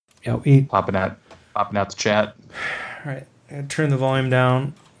Yeah, popping out the chat. All right, I gotta turn the volume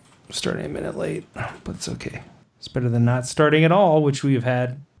down. Starting a minute late, but it's okay. It's better than not starting at all, which we have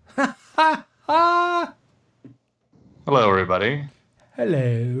had. Hello, everybody.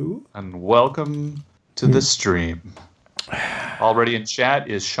 Hello. And welcome to the stream. Already in chat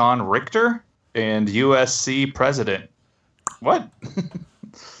is Sean Richter and USC president. What?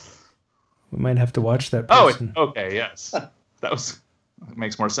 We might have to watch that person. Oh, okay, yes. That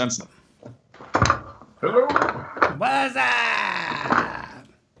makes more sense now. Hello. What's up?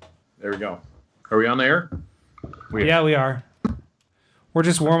 There we go. Are we on the air? Yeah, we are. We're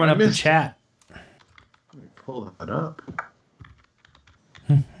just warming up the chat. Let me pull that up.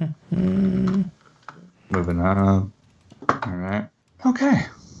 Moving on. All right. Okay.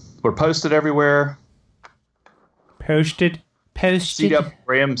 We're posted everywhere. Posted. C.W.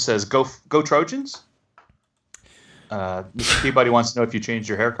 Graham says, go Trojans. Mr. Peabody wants to know if you changed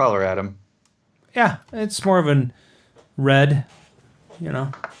your hair color, Adam. Yeah, it's more of a red, you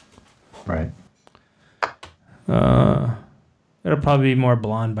know. Right. It'll probably be more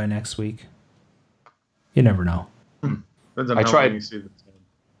blonde by next week. You never know. Depends on how long you see the tan.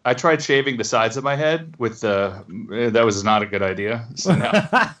 I tried shaving the sides of my head with that was not a good idea. So now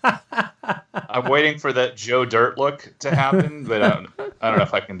I'm waiting for that Joe Dirt look to happen, but I don't know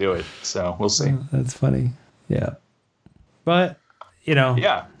if I can do it. So we'll see. That's funny. Yeah. But, you know.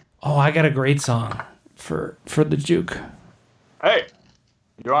 Yeah. Oh, I got a great song for the juke. Hey,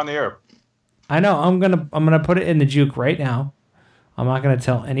 you're on the air. I know. I'm gonna put it in the juke right now. I'm not gonna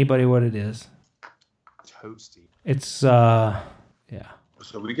tell anybody what it is. Toasty. It's yeah.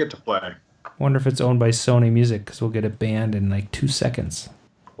 So we get to play. Wonder if it's owned by Sony Music, because we'll get it banned in like 2 seconds.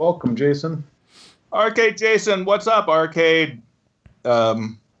 Welcome, Jason. Arcade Jason, what's up, Arcade?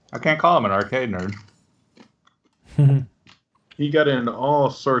 I can't call him an arcade nerd. He got in all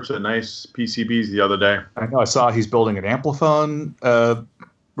sorts of nice PCBs the other day. I know. I saw he's building an Amplifone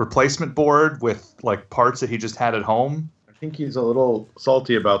replacement board with like parts that he just had at home. I think he's a little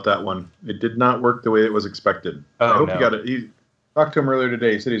salty about that one. It did not work the way it was expected. Oh, I hope no. he got it. He talked to him earlier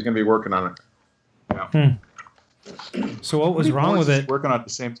today. He said he's going to be working on it. Yeah. So what was wrong with it? Working on it at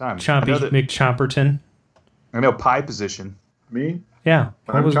the same time. Chompy McChomperton. I know pie position. Me? Yeah.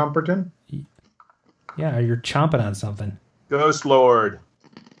 I'm Chomperton? Yeah, you're chomping on something. Ghost Lord.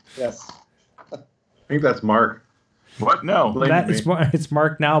 Yes. I think that's Mark. What? No. It's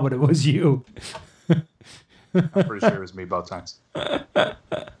Mark now, but it was you. I'm pretty sure it was me both times.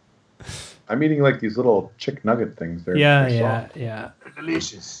 I'm eating like these little chick nugget things. They're soft. Yeah. They're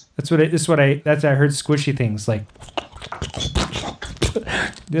delicious. I heard squishy things like.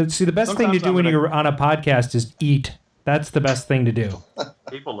 See, the best thing to do when you're on a podcast is eat. That's the best thing to do.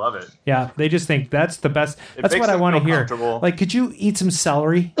 People love it. Yeah, they just think that's the best. That's what I want to hear. Like, could you eat some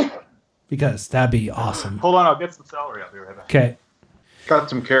celery? Because that'd be awesome. Hold on, I'll get some celery. I'll be right back. Okay. Got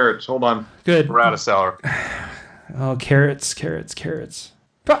some carrots. Hold on. Good. We're out of celery. Oh, carrots.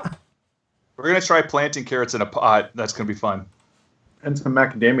 Ah! We're going to try planting carrots in a pot. That's going to be fun. And some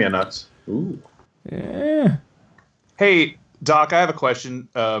macadamia nuts. Ooh. Yeah. Hey, Doc, I have a question.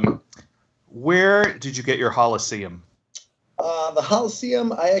 Where did you get your Holosseum? The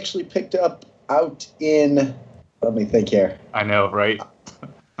Holosseum I actually picked up out in, let me think here. I know, right?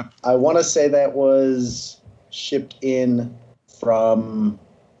 I want to say that was shipped in from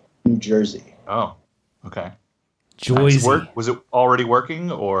New Jersey. Oh, okay. Joyzy. Nice. Was it already working,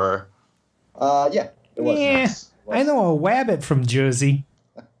 or? Yeah, it was. Yeah, Nice. It was. I know a wabbit from Jersey.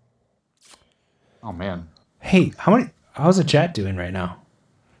 Oh, man. Hey, how's the chat doing right now?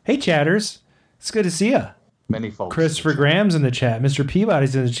 Hey, chatters. It's good to see you. Many folks. Christopher Graham's in the chat. Mr.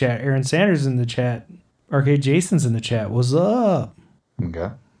 Peabody's in the chat. Aaron Sanders in the chat. Arcade Jason's in the chat. What's up?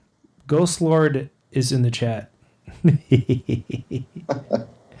 Okay. Ghost Lord is in the chat.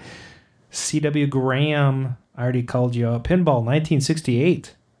 C.W. Graham. I already called you out. Pinball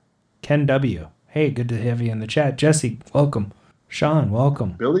 1968. Ken W. Hey, good to have you in the chat. Jesse, welcome. Sean,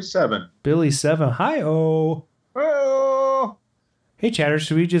 welcome. Billy 7. Billy 7. Hi-oh. Oh. Hey, chatter,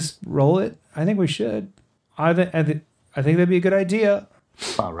 should we just roll it? I think we should. I think that'd be a good idea.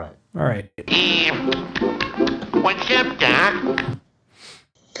 All right. All right. What's up, Doc?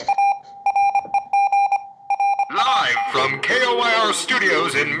 Live from KOYR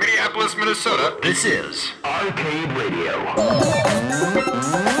Studios in Minneapolis, Minnesota, this is Arcade Radio.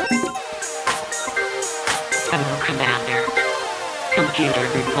 Hello, Commander. Computer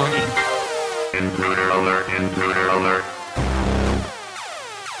reporting. Intruder alert, intruder alert.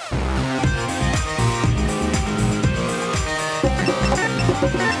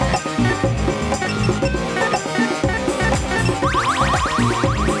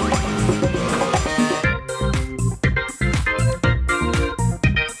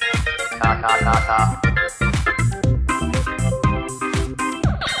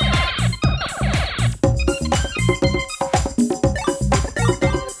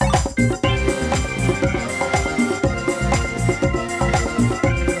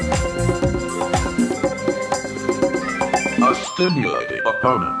 Stimulating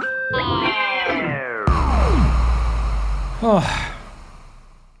opponent. Oh.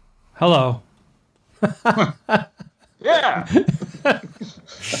 Hello. Yeah.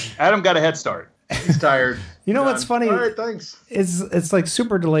 Adam got a head start. He's tired. You know what's funny? All right, thanks. It's like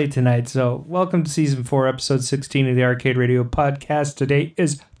super delayed tonight. So welcome to season 4, episode 16 of the Arcade Radio podcast. Today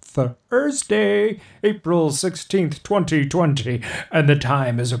is Thursday, April 16th, 2020, and the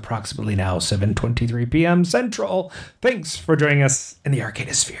time is approximately now 7:23 p.m. Central. Thanks for joining us in the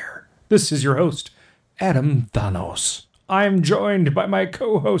Arcadosphere. This is your host, Adam Thanos. I'm joined by my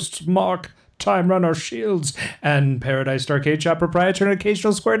co-hosts, Mark Time Runner Shields and Paradise Arcade Shop proprietor and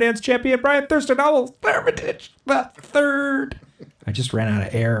occasional square dance champion Brian Thurston Owl Hermitage the Third. I just ran out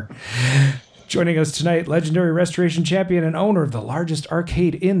of air. Joining us tonight, legendary restoration champion and owner of the largest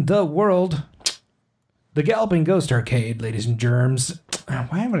arcade in the world, the Galloping Ghost Arcade, ladies and germs.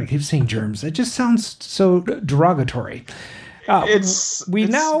 Why am I keep saying germs? It just sounds so derogatory. We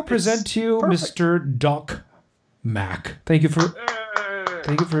now present to you Mr. Doc Mac. Thank you for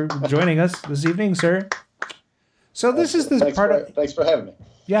joining us this evening, sir. So this is the part of... Thanks for having me.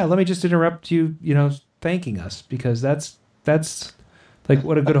 Yeah, let me just interrupt you, thanking us, because that's like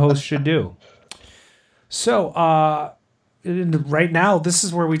what a good host should do. So, right now, this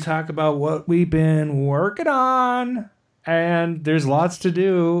is where we talk about what we've been working on. And there's lots to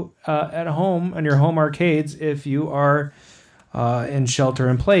do at home in your home arcades if you are in shelter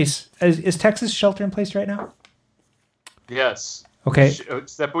in place. Is Texas shelter in place right now? Yes. Okay.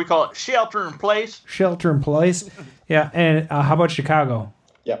 Except we call it shelter in place. Shelter in place. Yeah. And how about Chicago?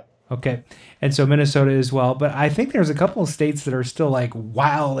 Yeah. Okay. And so Minnesota as well. But I think there's a couple of states that are still like,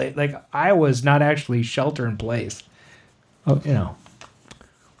 wow, like Iowa's not actually shelter in place. Oh,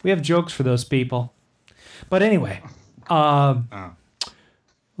 we have jokes for those people. But anyway, let's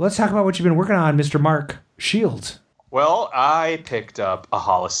talk about what you've been working on, Mr. Mark Shields. Well, I picked up a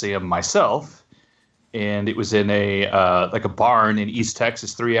Holocene myself, and it was in a barn in East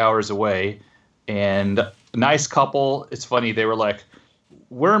Texas, 3 hours away. And a nice couple. It's funny, they were like,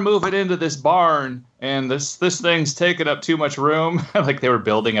 we're moving into this barn and this thing's taking up too much room. Like they were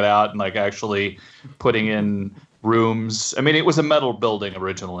building it out and like actually putting in rooms. I mean, it was a metal building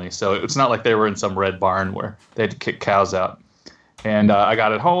originally, so it's not like they were in some red barn where they had to kick cows out. And I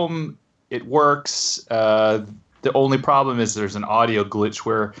got it home. It works. The only problem is there's an audio glitch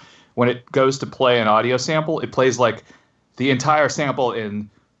where when it goes to play an audio sample, it plays like the entire sample in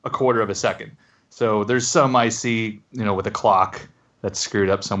a quarter of a second. So there's some I see, with a clock that's screwed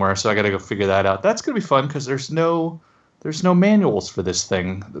up somewhere, so I got to go figure that out. That's going to be fun because there's no manuals for this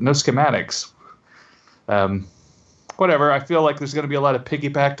thing, no schematics. Whatever. I feel like there's going to be a lot of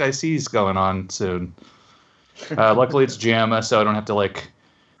piggybacked ICs going on soon. Luckily, it's JAMA, so I don't have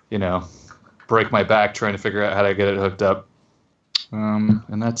to break my back trying to figure out how to get it hooked up.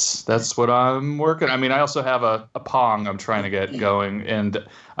 And that's what I'm working. I mean, I also have a Pong I'm trying to get going, and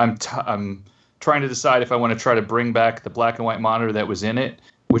I'm trying to decide if I want to try to bring back the black and white monitor that was in it,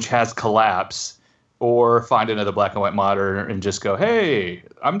 which has collapse, or find another black and white monitor and just go, hey,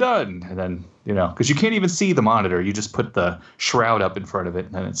 I'm done. And then, because you can't even see the monitor. You just put the shroud up in front of it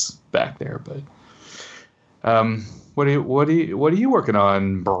and then it's back there. But what are you working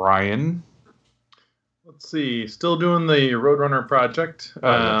on, Brian? Let's see. Still doing the Roadrunner project.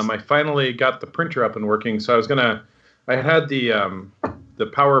 Yes. I finally got the printer up and working. So I had the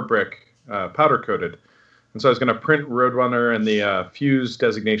power brick powder coated, and so I was going to print Roadrunner and the fuse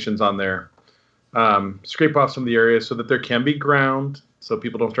designations on there, scrape off some of the areas so that there can be ground, so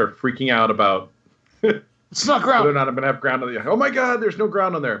people don't start freaking out about It's not ground. whether or not I'm going to have ground on the. Oh my God, there's no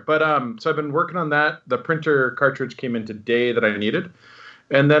ground on there. But so I've been working on that. The printer cartridge came in today that I needed,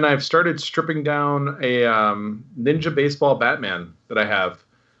 and then I've started stripping down a Ninja Baseball Batman that I have.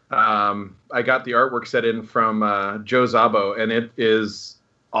 I got the artwork set in from Joe Zabo, and it is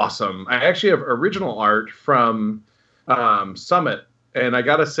awesome. I actually have original art from Summit, and I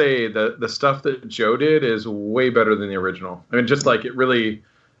gotta say the stuff that Joe did is way better than the original. I mean, just like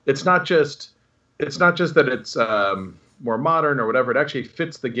it's not just that it's more modern or whatever. It actually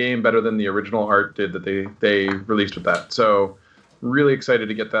fits the game better than the original art did that they released with that. So really excited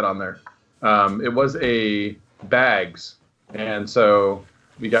to get that on there. It was a bags, and so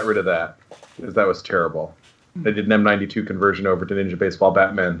we got rid of that because that was terrible. They did an M92 conversion over to Ninja Baseball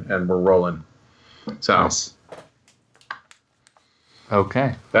Batman, and we're rolling. So, Nice.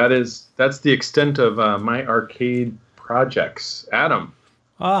 Okay. that's the extent of my arcade projects. Adam,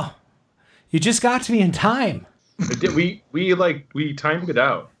 Oh, you just got to me in time. we timed it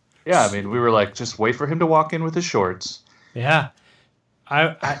out. Yeah, I mean, we were like, just wait for him to walk in with his shorts. Yeah.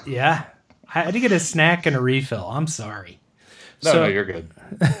 I had to get a snack and a refill. I'm sorry. No, you're good.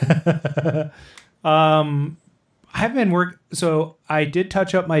 I've been so I did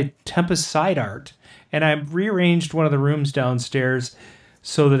touch up my Tempest side art, and I rearranged one of the rooms downstairs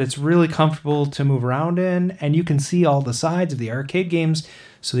so that it's really comfortable to move around in, and you can see all the sides of the arcade games.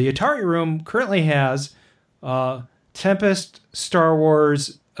 So the Atari room currently has Tempest, Star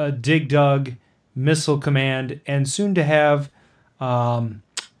Wars, Dig Dug, Missile Command, and soon to have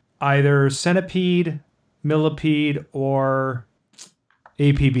either Centipede, Millipede, or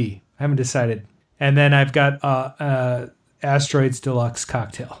APB. I haven't decided. And then I've got Asteroids Deluxe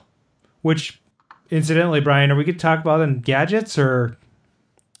Cocktail, which, incidentally, Brian, are we going to talk about in gadgets or?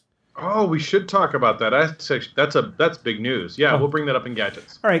 Oh, we should talk about that. That's big news. Yeah, we'll bring that up in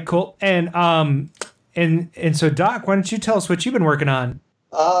gadgets. All right, cool. And so Doc, why don't you tell us what you've been working on?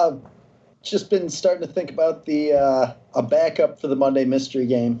 Just been starting to think about a backup for the Monday Mystery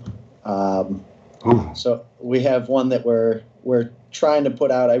game. So we have one that we're trying to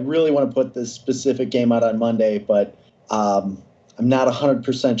put out. I really want to put this specific game out on Monday, but I'm not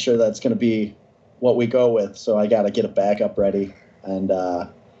 100% sure that's going to be what we go with. So I got to get a backup ready. And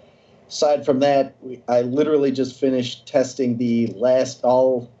aside from that, I literally just finished testing the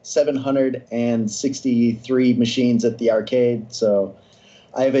all 763 machines at the arcade. So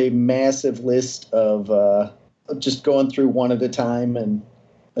I have a massive list of just going through one at a time and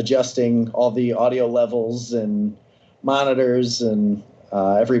adjusting all the audio levels and monitors and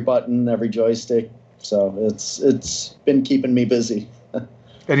every button, every joystick. So it's been keeping me busy.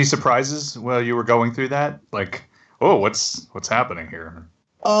 Any surprises while you were going through that? Like, oh, what's happening here?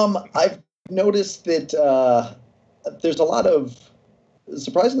 I've noticed that there's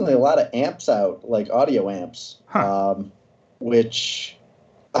surprisingly a lot of amps out, like audio amps, which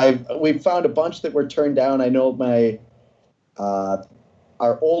we've found a bunch that were turned down. I know our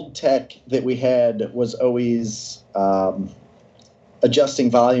old tech that we had was always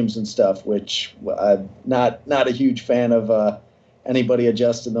adjusting volumes and stuff, which I'm not a huge fan of anybody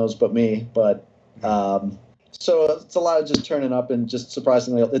adjusting those but me. But so it's a lot of just turning up, and just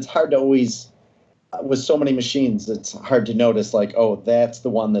surprisingly, it's hard to always, with so many machines, it's hard to notice, like, oh, that's the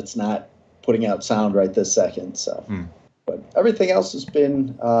one that's not putting out sound right this second. So, but everything else has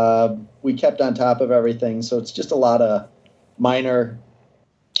been, we kept on top of everything. So it's just a lot of minor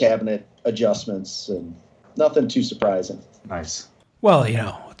cabinet adjustments and nothing too surprising. Nice. Well, I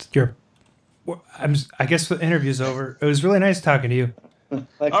guess the interview's over. It was really nice talking to you.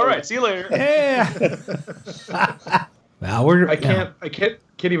 All right, see you later. Yeah. I can't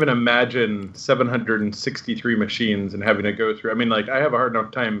even imagine 763 machines and having to go through. I mean, like, I have a hard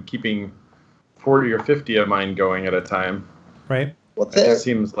enough time keeping 40 or 50 of mine going at a time. Right. Well, it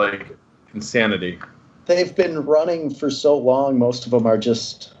seems like insanity. They've been running for so long, most of them are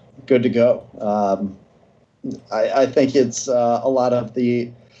just good to go. I think it's a lot of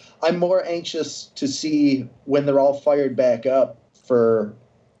I'm more anxious to see when they're all fired back up to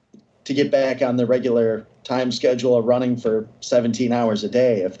get back on the regular time schedule of running for 17 hours a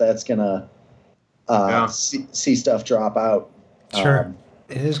day, if that's going to see stuff drop out. Sure.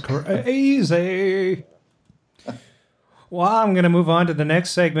 It is crazy. Well, I'm going to move on to the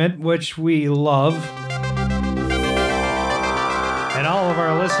next segment, which we love. And all of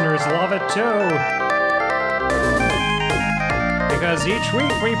our listeners love it too. Because each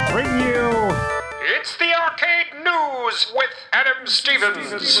week we bring you... It's the Arcade News with Adam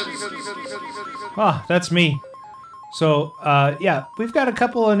Stevens. Ah, that's me. So, we've got a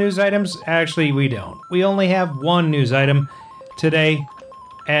couple of news items. Actually, we don't. We only have one news item today,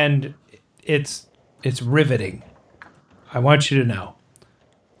 and it's riveting. I want you to know.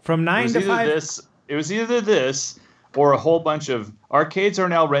 From 9 to 5... It was either this or a whole bunch of arcades are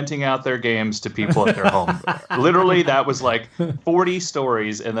now renting out their games to people at their home. Literally, that was like 40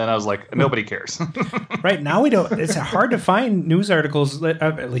 stories, and then I was like, nobody cares. Right now, we don't. It's hard to find news articles that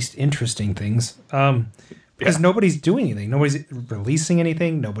at least interesting things, because nobody's doing anything. Nobody's releasing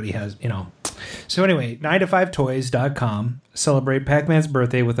anything. Nobody has, So anyway, 9to5toys.com celebrate Pac-Man's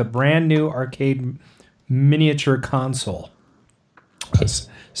birthday with a brand new arcade miniature console. A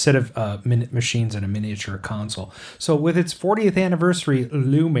set of machines and a miniature console. So with its 40th anniversary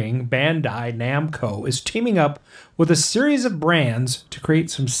looming, Bandai Namco is teaming up with a series of brands to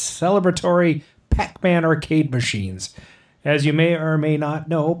create some celebratory Pac-Man arcade machines. As you may or may not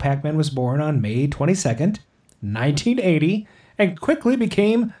know, Pac-Man was born on May 22nd, 1980, and quickly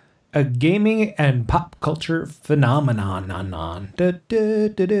became a gaming and pop culture phenomenon.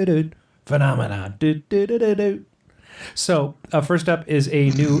 So, first up is a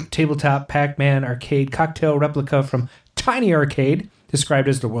new tabletop Pac-Man arcade cocktail replica from Tiny Arcade, described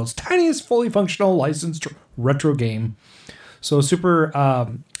as the world's tiniest fully functional licensed retro game. So Super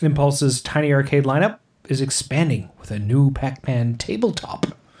Impulse's Tiny Arcade lineup is expanding with a new Pac-Man tabletop.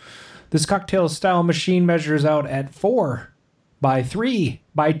 This cocktail-style machine measures out at 4 by 3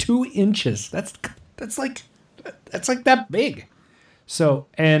 by 2 inches. That's like that big. So,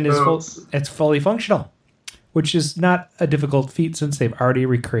 and it's fully functional, which is not a difficult feat since they've already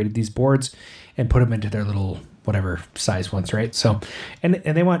recreated these boards and put them into their little whatever size ones, right? So, and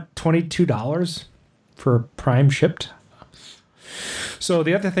they want $22 for Prime shipped. So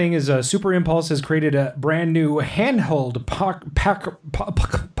the other thing is Super Impulse has created a brand new handheld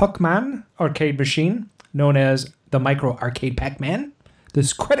Pac-Man arcade machine known as the Micro Arcade Pac-Man.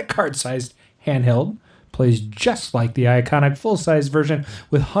 This credit card sized handheld plays just like the iconic full-size version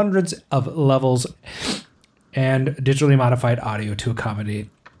with hundreds of levels and digitally modified audio to accommodate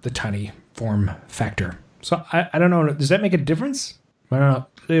the tiny form factor. So I don't know. Does that make a difference? I don't know.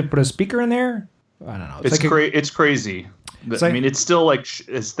 They put a speaker in there? I don't know. It's crazy. It's I mean, it's still like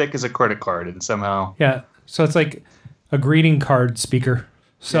as thick as a credit card, and somehow. Yeah. So it's like a greeting card speaker.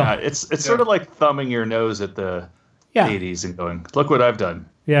 So yeah, it's sort of like thumbing your nose at the 80s and going, "Look what I've done."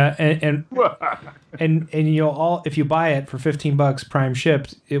 Yeah, and you'll all, if you buy it for $15 Prime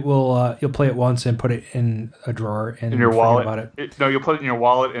shipped, it will you'll play it once and put it in a drawer and in your wallet. About it. No, you'll put it in your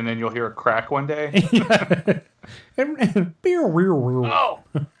wallet and then you'll hear a crack one day. Oh.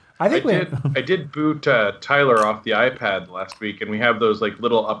 I did boot Tyler off the iPad last week, and we have those like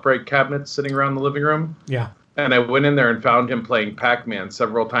little upright cabinets sitting around the living room. Yeah. And I went in there and found him playing Pac-Man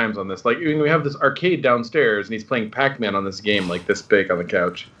several times on this. Like, we have this arcade downstairs, and he's playing Pac-Man on this game like this big on the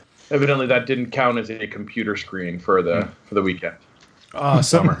couch. Evidently, that didn't count as a computer screen for the weekend.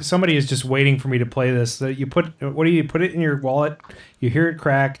 Somebody is just waiting for me to play this. So you put it in your wallet, you hear it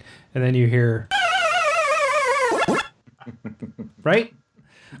crack, and then you hear right?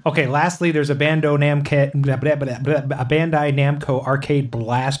 Okay, lastly, there's a Bandai Namco Arcade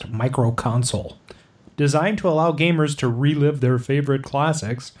Blast micro console. Designed to allow gamers to relive their favorite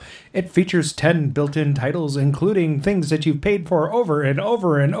classics, it features 10 built-in titles, including things that you've paid for over and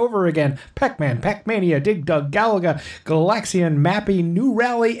over and over again. Pac-Man, Pac-Mania, Dig Dug, Galaga, Galaxian, Mappy, New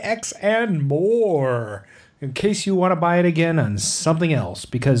Rally X, and more. In case you want to buy it again on something else,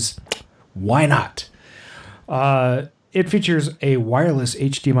 because why not? It features a wireless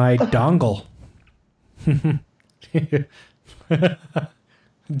HDMI dongle.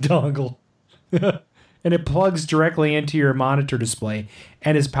 Dongle. And it plugs directly into your monitor display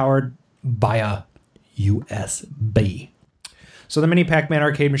and is powered by a USB. So the mini Pac-Man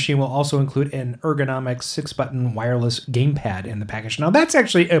arcade machine will also include an ergonomic 6-button wireless gamepad in the package. Now that's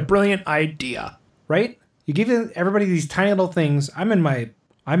actually a brilliant idea, right? You give everybody these tiny little things. I'm in my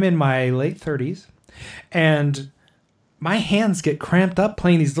late 30s, and my hands get cramped up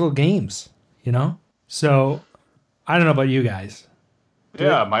playing these little games, you know? So I don't know about you guys.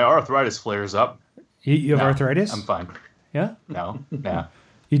 Yeah, my arthritis flares up. You have arthritis? I'm fine. Yeah? No.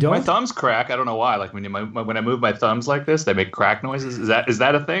 You don't? My thumbs crack. I don't know why. Like when I move my thumbs like this, they make crack noises. Is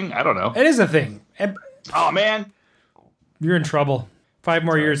that a thing? I don't know. It is a thing. Oh, man. You're in trouble. 5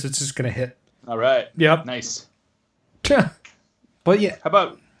 more years, it's just going to hit. All right. Yep. Nice. But yeah. How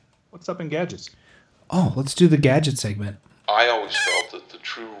about what's up in gadgets? Oh, let's do the gadget segment. I always felt that the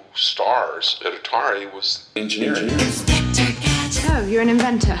true stars at Atari was engineering. Oh, you're an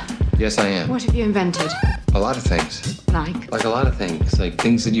inventor. Yes, I am. What have you invented? A lot of things. Like? Like a lot of things. Like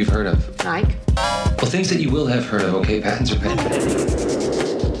things that you've heard of. Like? Well, things that you will have heard of. Okay, patents are pending.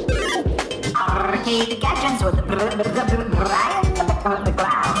 Arcade gadgets with Brian McLeod.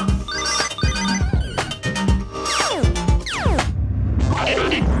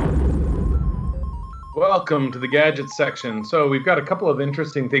 Welcome to the gadgets section. So we've got a couple of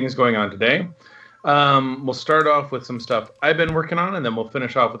interesting things going on today. We'll start off with some stuff I've been working on, and then we'll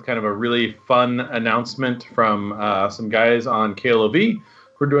finish off with kind of a really fun announcement from some guys on KLOV.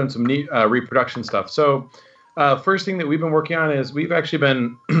 We're doing some neat reproduction stuff. So first thing that we've been working on is we've actually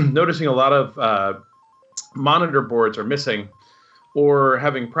been noticing a lot of monitor boards are missing or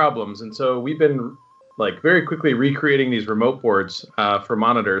having problems. And so we've been like very quickly recreating these remote boards for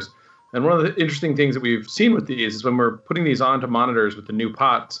monitors. And one of the interesting things that we've seen with these is when we're putting these onto monitors with the new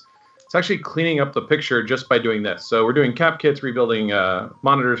pots, it's actually cleaning up the picture just by doing this. So we're doing cap kits, rebuilding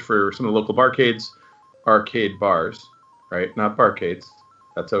monitors for some of the local barcades, arcade bars, right? Not barcades.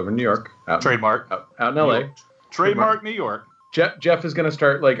 That's over in New York. Trademark. Out in LA. Trademark New York. Jeff is going to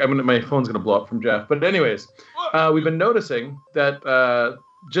start, my phone's going to blow up from Jeff. But anyways, we've been noticing that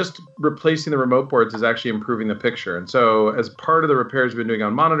just replacing the remote boards is actually improving the picture. And so as part of the repairs we've been doing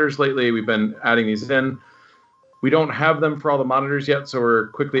on monitors lately, we've been adding these in. We don't have them for all the monitors yet, so we're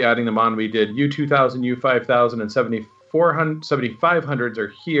quickly adding them on. We did U2000, U5000, and 7500s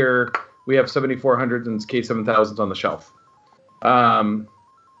are here. We have 7400s and K7000s on the shelf. And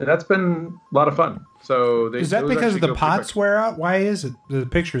that's been a lot of fun. So is that because the pots wear out? Why is it the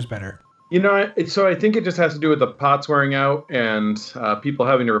picture's better? You know, so I think it just has to do with the pots wearing out and people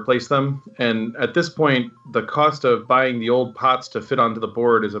having to replace them. And at this point, the cost of buying the old pots to fit onto the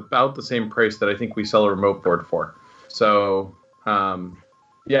board is about the same price that I think we sell a remote board for. So,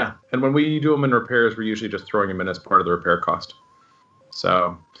 yeah. And when we do them in repairs, we're usually just throwing them in as part of the repair cost.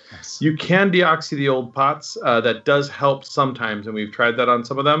 So you can deoxy the old pots. That does help sometimes, and we've tried that on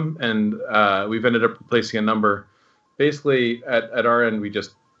some of them, and we've ended up replacing a number. Basically, at our end, we're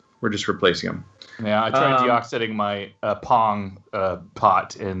just replacing them. Yeah, I tried deoxiding my Pong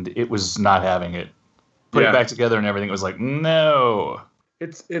pot, and it was not having it. Put it back together and everything. It was like, no.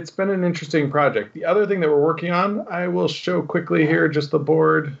 It's been an interesting project. The other thing that we're working on, I will show quickly here, just the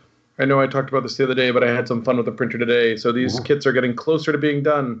board. I know I talked about this the other day, but I had some fun with the printer today. So these kits are getting closer to being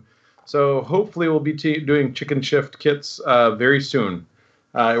done. So hopefully we'll be doing chicken shift kits very soon.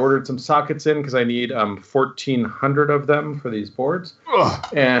 I ordered some sockets in because I need 1,400 of them for these boards. Ugh.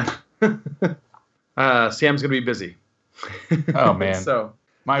 And Sam's going to be busy. Oh, man. So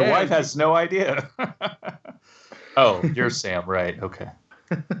my wife has no idea. Oh, you're Sam, right. Okay.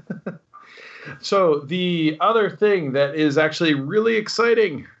 So the other thing that is actually really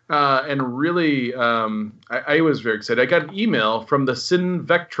exciting and really, I was very excited. I got an email from the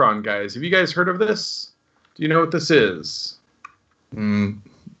Synvectron guys. Have you guys heard of this? Do you know what this is? No.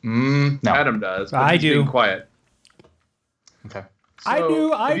 Adam does. I do. Being quiet. Okay.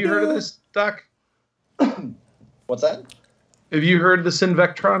 So, Have you heard of this, Doc? What's that? Have you heard of the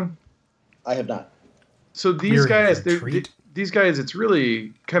Synvectron? I have not. So these guys, it's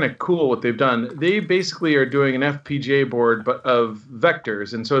really kind of cool what they've done. They basically are doing an FPGA board, but of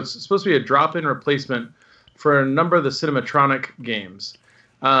vectors, and so it's supposed to be a drop-in replacement for a number of the Cinematronic games.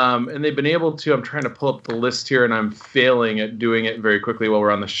 And they've been able to. I'm trying to pull up the list here, and I'm failing at doing it very quickly while we're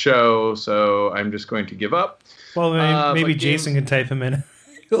on the show. So I'm just going to give up. Well, maybe Jason can type him in.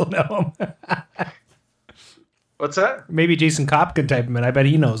 You'll know him. What's that? Maybe Jason Kopp can type him in. I bet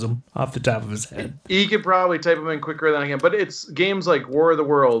he knows them off the top of his head. He could probably type them in quicker than I can. But it's games like War of the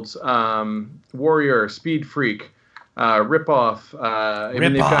Worlds, Warrior, Speed Freak, Rip-Off.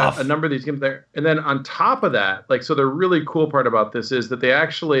 They've got a number of these games there. And then on top of that, so the really cool part about this is that they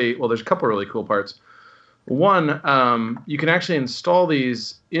actually, there's a couple of really cool parts. One, you can actually install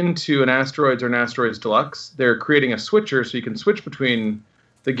these into an Asteroids or an Asteroids Deluxe. They're creating a switcher so you can switch between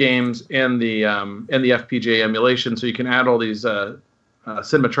the games and the FPGA emulation, so you can add all these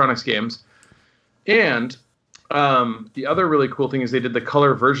Cinematronics games. And the other really cool thing is they did the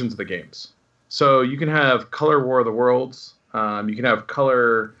color versions of the games. So you can have Color War of the Worlds, you can have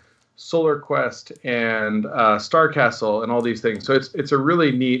Color Solar Quest and Star Castle and all these things. So it's a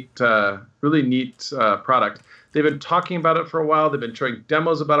really neat product. They've been talking about it for a while. They've been showing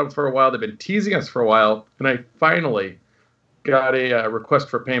demos about it for a while. They've been teasing us for a while, and I finally got a request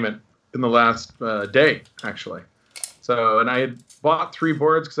for payment in the last day, actually. So, and I had bought 3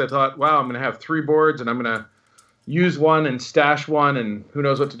 boards because I thought, wow, I'm going to have 3 boards, and I'm going to use one and stash one, and who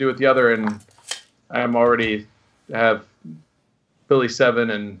knows what to do with the other. And I'm already have Billy Seven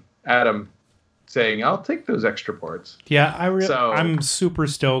and Adam saying, I'll take those extra boards. Yeah, I'm super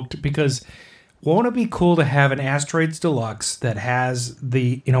stoked because won't it be cool to have an Asteroids Deluxe that has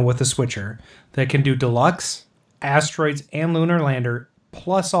the, with a switcher that can do Deluxe, Asteroids, and Lunar Lander,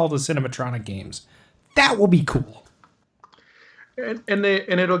 plus all the Cinematronic games. That will be cool. And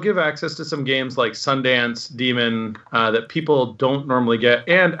it'll give access to some games like Sundance, Demon, that people don't normally get.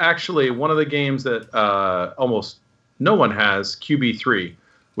 And actually, one of the games that almost no one has, QB3,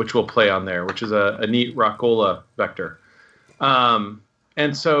 which we'll play on there, which is a neat Rockola vector.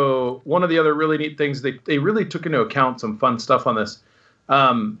 And so one of the other really neat things, they really took into account some fun stuff on this.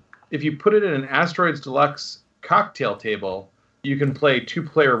 If you put it in an Asteroids Deluxe cocktail table, you can play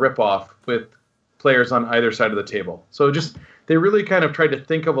 2-player rip-off with players on either side of the table. So they really kind of tried to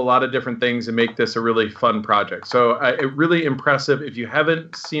think of a lot of different things and make this a really fun project. So really impressive. If you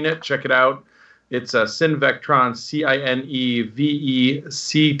haven't seen it, check it out. It's a Synvectron,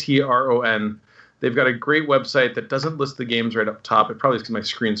 Cinevectron. They've got a great website that doesn't list the games right up top. It probably is because my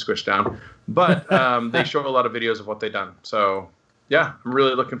screen's squished down. But they show a lot of videos of what they've done. So yeah, I'm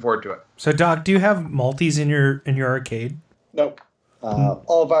really looking forward to it. So Doc, do you have multis in your arcade? Nope.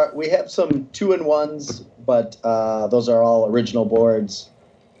 We have some 2-in-1s, but those are all original boards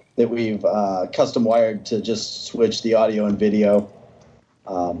that we've custom wired to just switch the audio and video.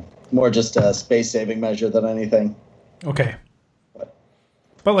 More just a space saving measure than anything. Okay.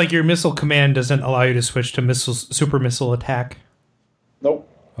 But like your missile command doesn't allow you to switch to super missile attack? Nope.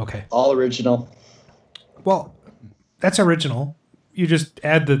 Okay. All original. Well, that's original. You just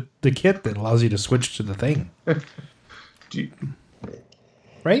add the kit that allows you to switch to the thing.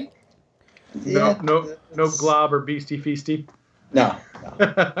 Right? No glob or beastie feasty. No.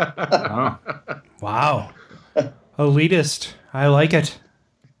 Oh. Wow. Elitist. I like it.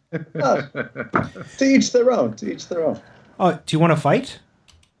 To each their own. To each their own. Oh, do you want to fight?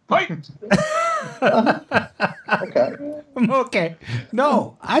 Fight! Okay. Okay.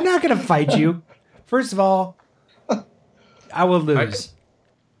 No, I'm not going to fight you. First of all, I will lose.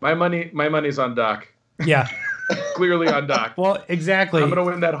 My money's on Doc. Yeah. Clearly on Doc. Well, exactly. I'm gonna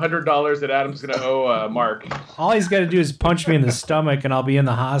win that $100 that Adam's gonna owe Mark. All he's got to do is punch me in the stomach, and I'll be in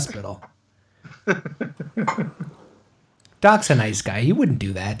the hospital. Doc's a nice guy. He wouldn't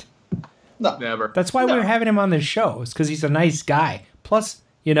do that. No. Never. That's why we're having him on this show. It's because he's a nice guy. Plus,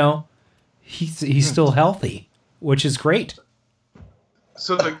 you know, he's still healthy, which is great.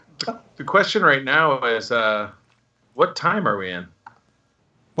 So the question right now is, what time are we in?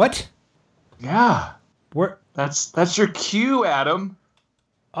 What? Yeah. Where? That's your cue, Adam.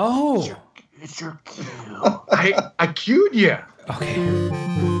 Oh. It's your cue. I cued you. Okay.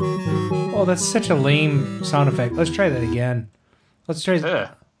 Oh, that's such a lame sound effect. Let's try that again. Let's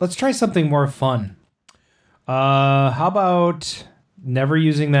try something more fun. How about never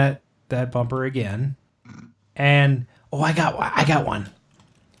using that bumper again? And I got one.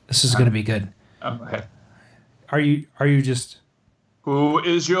 This is gonna be good. Okay. Are you just? Who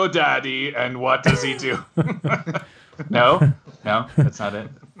is your daddy and what does he do? No, that's not it.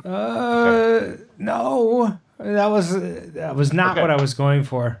 No, that was not Okay. what I was going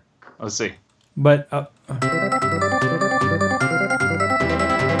for. Let's see. But oh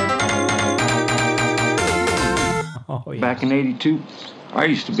yeah. Back in '82, I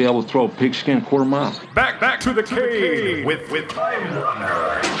used to be able to throw a pigskin a quarter mile. Back to the cave with Time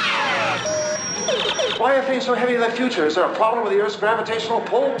Runner. Why are things so heavy in the future? Is there a problem with the Earth's gravitational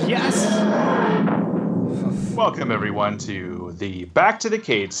pull? Yes. Welcome everyone to the Back to the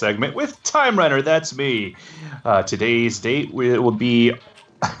Cave segment with Time Runner. That's me. Today's date will be.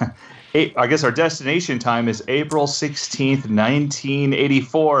 I guess our destination time is April 16th,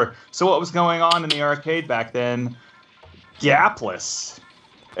 1984. So what was going on in the arcade back then? Gapless.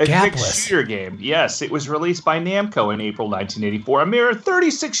 A quick shooter game. Yes, it was released by Namco in April 1984, a mere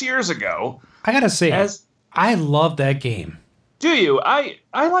 36 years ago. I gotta say, I love that game. Do you? I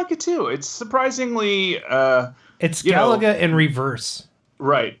like it too. It's surprisingly... it's Galaga in reverse.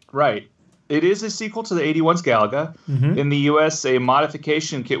 Right. It is a sequel to the 81's Galaga. Mm-hmm. In the US, a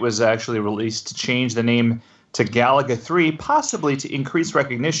modification kit was actually released to change the name to Galaga 3, possibly to increase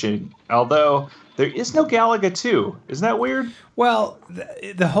recognition, although there is no Galaga 2. Isn't that weird? Well,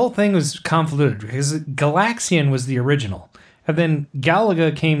 the whole thing was convoluted because Galaxian was the original, and then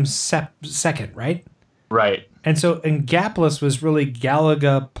Galaga came second, right? Right. And Gapless was really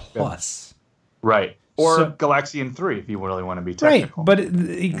Galaga Plus. Right. Or Galaxian 3, if you really want to be technical. Right,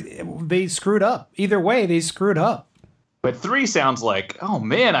 but they screwed up. Either way, they screwed up. But 3 sounds like, oh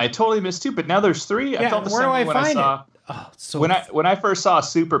man, I totally missed 2, but now there's 3. Yeah, I felt the where same do I way find when I saw it? Oh, so when I first saw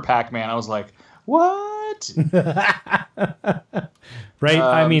Super Pac-Man, I was like, what? Right?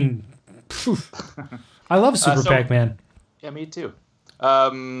 I mean, I love Super Pac-Man. Yeah, me too.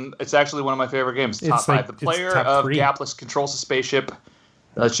 It's actually one of my favorite games. Top 5. The player of Gapless controls a spaceship,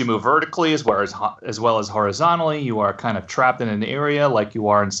 lets you move vertically as well as horizontally. You are kind of trapped in an area like you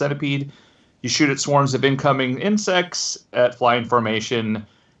are in Centipede. You shoot at swarms of incoming insects at flying formation.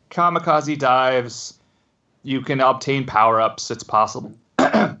 Kamikaze dives. You can obtain power-ups. It's possible.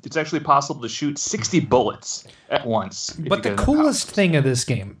 It's actually possible to shoot 60 bullets at once. But the coolest thing of this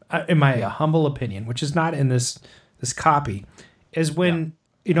game, in my humble opinion, which is not in this copy, is when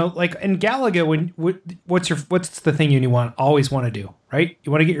like in Galaga, what's the thing you always want to do, right?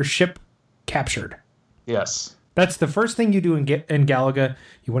 You want to get your ship captured. Yes. That's the first thing you do in Galaga.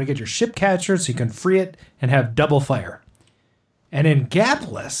 You want to get your ship captured so you can free it and have double fire. And in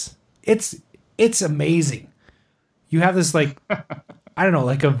Gapless, it's amazing. You have this like I don't know,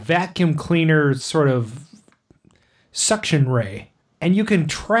 like a vacuum cleaner sort of suction ray, and you can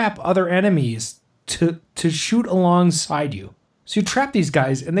trap other enemies to shoot alongside you. So you trap these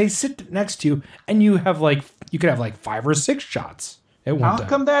guys, and they sit next to you, and you could have like 5 or 6 shots at one time. How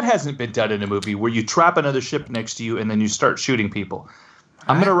come that hasn't been done in a movie where you trap another ship next to you and then you start shooting people?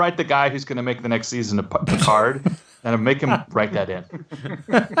 I'm going to write the guy who's going to make the next season of Picard, and I'll make him write that in.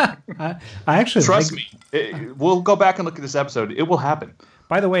 I actually trust me. We'll go back and look at this episode. It will happen.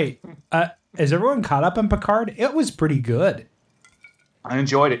 By the way, is everyone caught up on Picard? It was pretty good. I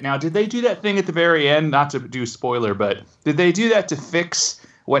enjoyed it. Now, did they do that thing at the very end? Not to do spoiler, but did they do that to fix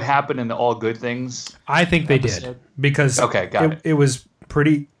what happened in the All Good Things? I think they did because it was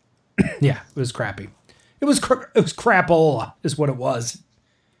pretty. Yeah, it was crappy. It was crapola, is what it was.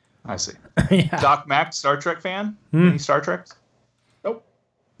 I see. Yeah. Doc Mack, Star Trek fan? Any Star Treks? Nope.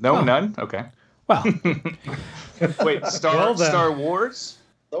 No, none. Okay. Well, wait, Star Wars?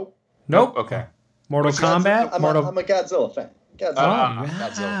 Nope. Okay. Mortal Kombat. I'm a Godzilla fan.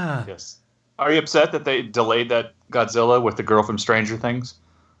 Godzilla. Yes. Are you upset that they delayed that Godzilla with the girl from Stranger Things?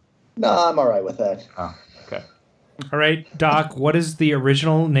 No, I'm all right with that. Oh, okay. All right, Doc. What is the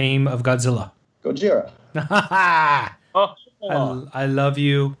original name of Godzilla? Gojira. I love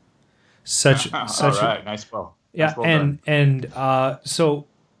you. Such. All right. Nice. Well. Yeah, nice, well so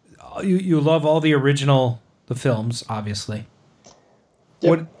you love all the films, obviously.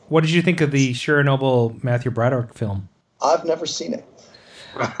 Yep. What did you think of the Chernobyl Matthew Broderick film? I've never seen it.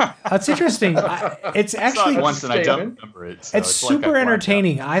 That's interesting. It's actually once, and I don't remember it. So it's super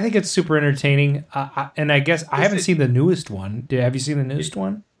entertaining. I think it's super entertaining. And I guess I haven't seen the newest one. Have you seen the newest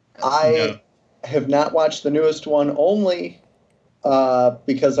one? I have not watched the newest one only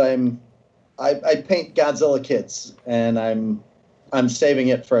because I paint Godzilla kits, and I'm saving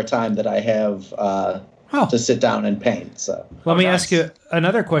it for a time that I have to sit down and paint. So let me ask you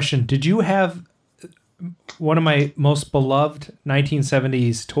another question. Did you have one of my most beloved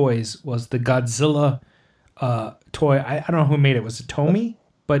 1970s toys was the Godzilla toy. I don't know who made it. Was it Tomy?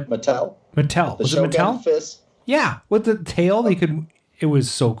 But Mattel. Was it Mattel? Fist. Yeah, with the tail, it was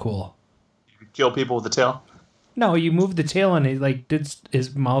so cool. You could kill people with the tail? No, you moved the tail and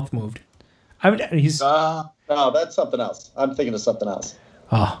his mouth moved. No, that's something else. I'm thinking of something else.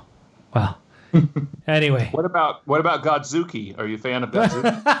 Oh, wow. Anyway. What about Godzuki? Are you a fan of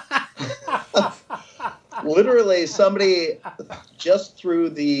Godzuki? Literally, somebody just threw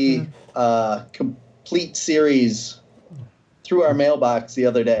the complete series through our mailbox the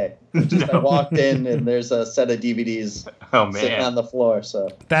other day. I walked in and there's a set of DVDs sitting on the floor. So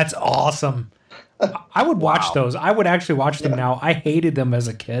that's awesome. I would watch those. I would actually watch them now. I hated them as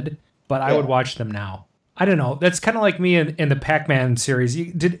a kid, but I would watch them now. I don't know. That's kind of like me in the Pac-Man series.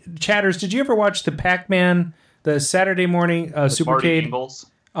 Chatters, did you ever watch the Pac-Man, the Saturday morning Supercade?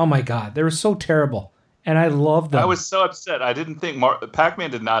 Oh my God, they were so terrible. And I loved them. I was so upset. I didn't think Pac-Man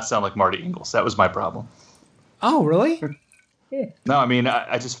did not sound like Marty Ingalls. That was my problem. Oh, really? No, I mean,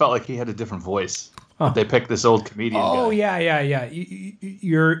 I just felt like he had a different voice. Oh. They picked this old comedian guy. Oh, yeah.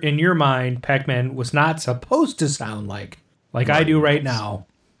 You're in your mind, Pac-Man was not supposed to sound like I do right now.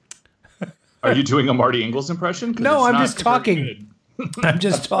 Are you doing a Marty Ingalls impression? No, I'm just talking. I'm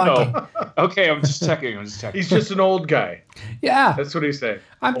just talking. No. Okay, I'm just checking. He's just an old guy. Yeah. That's what he's saying.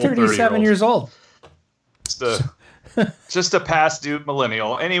 I'm 37 years old. Just a past due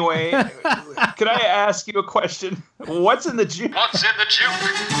millennial. Anyway, could I ask you a question? What's in the juke? What's in the juke?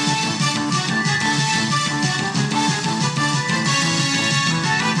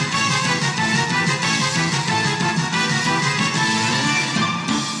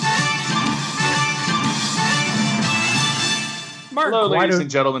 Mark, hello, ladies and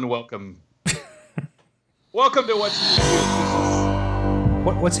gentlemen. Welcome. Welcome to What's in the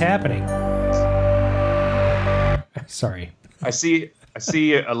Juke. What's happening? Sorry. I see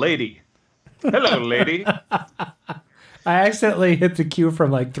a lady. Hello, lady. I accidentally hit the cue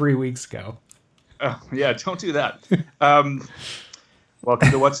from like 3 weeks ago. Oh, yeah, don't do that.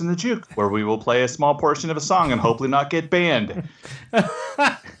 Welcome to What's in the Juke, where we will play a small portion of a song and hopefully not get banned.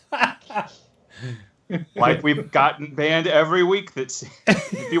 Like we've gotten banned every week.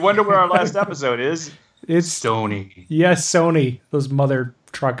 If you wonder where our last episode is, it's Sony. Yes, Sony. Those mother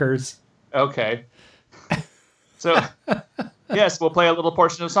truckers. Okay. So, yes, we'll play a little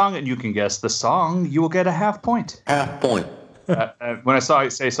portion of a song, and you can guess the song. You will get a half point. Half point. When I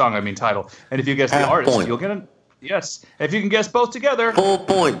say song, I mean title. And if you guess the artist, you'll get a... Yes. If you can guess both together... Full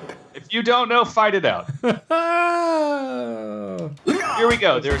point. If you don't know, fight it out. Here we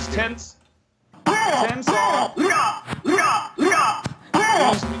go. There's 10 songs. Once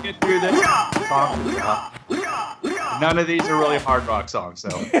we get through this song, none of these are really hard rock songs, so...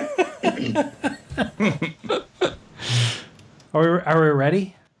 Are we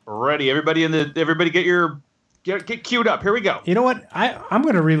ready? Ready. Everybody get queued up. Here we go. You know what? I'm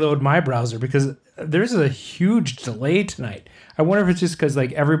going to reload my browser because there's a huge delay tonight. I wonder if it's just because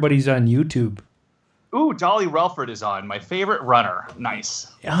like everybody's on YouTube. Ooh, Dolly Relford is on. My favorite runner.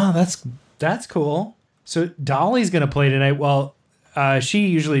 Nice. Oh, that's cool. So Dolly's going to play tonight. Well, she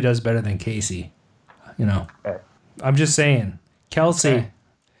usually does better than Casey. You know. Okay. I'm just saying. Kelsey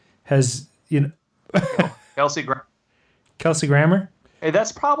has, Kelsey Grammer? Hey,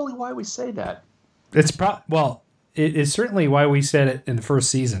 that's probably why we say that. It's it is certainly why we said it in the first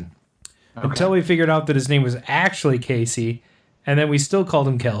season. Okay. Until we figured out that his name was actually Casey, and then we still called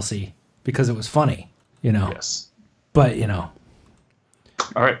him Kelsey because it was funny, you know. Yes. But, you know.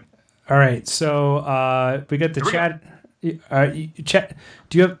 All right. So we got the chat. Chat.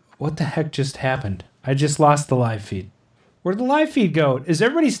 Do you have... What the heck just happened? I just lost the live feed. Where'd the live feed go? Is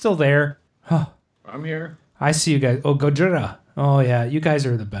everybody still there? Huh. I'm here. I see you guys. Oh, Gojira. Oh, yeah. You guys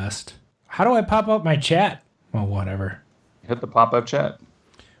are the best. How do I pop up my chat? Well, whatever. Hit the pop-up chat.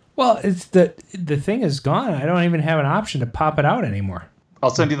 Well, it's the thing is gone. I don't even have an option to pop it out anymore.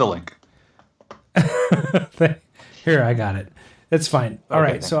 I'll send you the link. Here, I got it. It's fine. All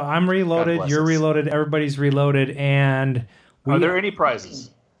right, so I'm reloaded. You're reloaded. Everybody's reloaded. And are there any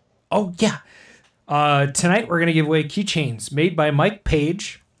prizes? Oh, yeah. Tonight, we're going to give away keychains made by Mike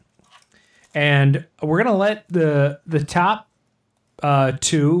Page. And we're going to let the top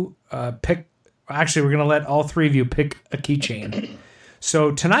two pick. Actually, we're going to let all three of you pick a keychain.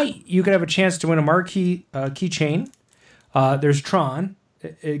 So tonight, you could have a chance to win a marquee keychain. There's Tron.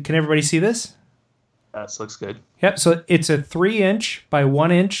 Can everybody see this? That looks good. Yep. So it's a 3-inch by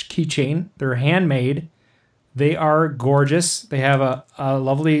 1-inch keychain. They're handmade. They are gorgeous. They have a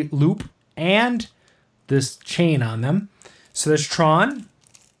lovely loop and this chain on them. So there's Tron,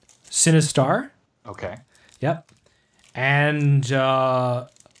 Sinistar. Okay. Yep. And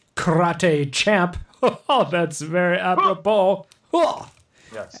Karate Champ. Oh, that's very apropos. Oh.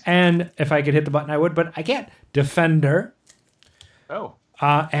 Yes. And if I could hit the button, I would, but I can't. Defender. Oh.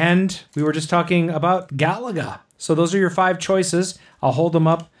 And we were just talking about Galaga. So those are your 5 choices. I'll hold them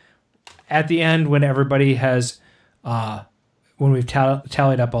up at the end when everybody has, when we've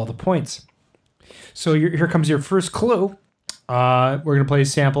tallied up all the points. So here comes your first clue. We're going to play a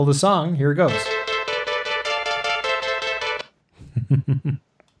sample of the song. Here it goes.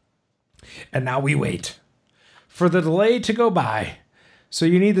 And now we wait for the delay to go by. So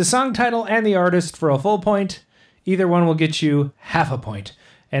you need the song title and the artist for a full point. Either one will get you half a point.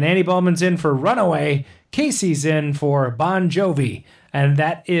 And Andy Baldwin's in for Runaway. Casey's in for Bon Jovi. And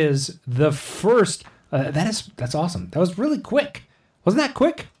that is the first. That's awesome. That was really quick. Wasn't that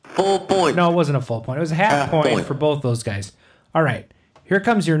quick? Full point. No, it wasn't a full point. It was a half point for both those guys. All right. Here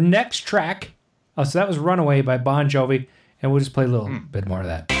comes your next track. Oh, so that was Runaway by Bon Jovi. And we'll just play a little bit more of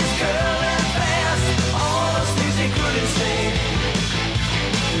that.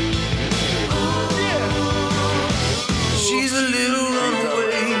 She's a little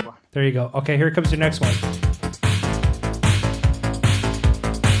runaway. There you go. Okay, here comes your next one.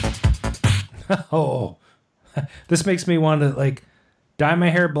 Oh, this makes me want to dye my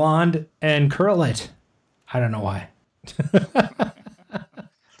hair blonde and curl it. I don't know why.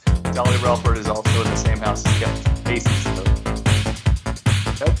 Dolly Relford is also in the same house as Casey. So.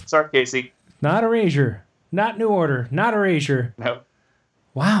 Nope, sorry, Casey. Not Erasure. Not New Order. Not Erasure. Nope.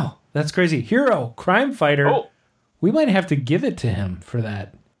 Wow, that's crazy. Hero, Crime Fighter. Oh. We might have to give it to him for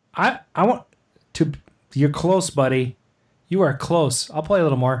that. I want to... You're close, buddy. You are close. I'll play a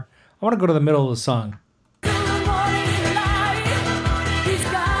little more. I want to go to the middle of the song.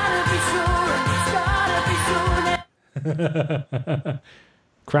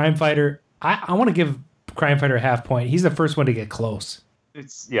 Crime Fighter. I want to give Crime Fighter a half point. He's the first one to get close.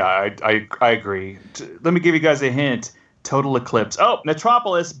 I agree. Let me give you guys a hint. Total Eclipse. Oh,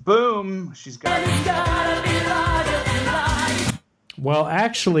 Metropolis. Boom. She's got it. Well,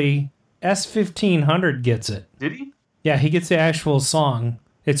 actually, S1500 gets it. Did he? Yeah, he gets the actual song.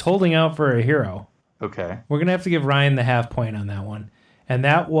 It's Holding Out for a Hero. Okay. We're going to have to give Ryan the half point on that one. And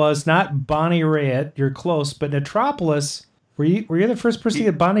that was not Bonnie Raitt. You're close, but Metropolis. Were you the first person to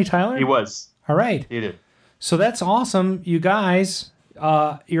get Bonnie Tyler? He was. All right. He did. So that's awesome. You guys,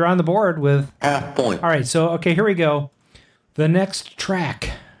 you're on the board with half point. All right. So, okay, here we go. The next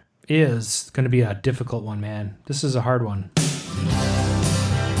track is going to be a difficult one, man. This is a hard one.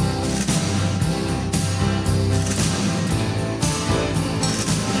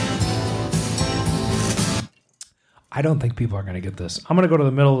 I don't think people are going to get this. I'm going to go to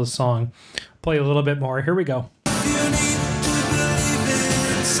the middle of the song, play a little bit more. Here we go.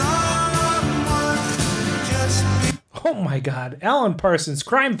 Oh my God. Alan Parsons,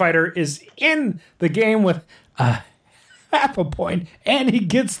 Crime Fighter, is in the game with a half a point, and he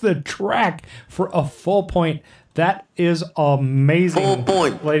gets the track for a full point. That is amazing. Full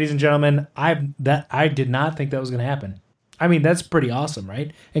point. Ladies and gentlemen, I did not think that was going to happen. I mean, that's pretty awesome,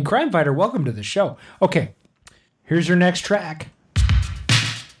 right? And Crime Fighter, welcome to the show. Okay. Here's your next track.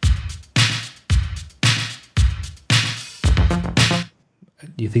 Do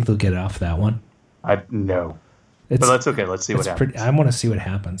you think they'll get off that one? No. But that's okay. Let's see what happens. I want to see what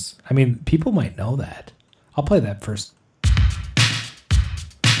happens. I mean, people might know that. I'll play that first.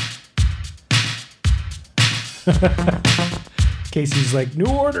 Casey's like, new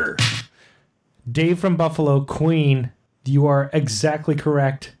order. Dave from Buffalo, Queen. You are exactly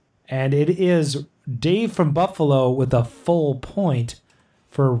correct. And it is Dave from Buffalo with a full point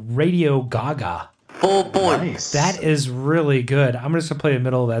for Radio Gaga. Full point. Nice. That is really good. I'm just going to play the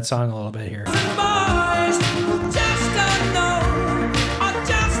middle of that song a little bit here.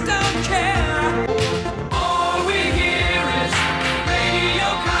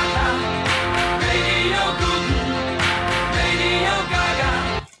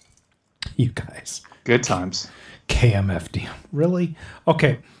 You guys. Good times. KMFD. Really?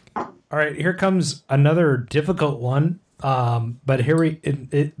 Okay. All right. Here comes another difficult one. But here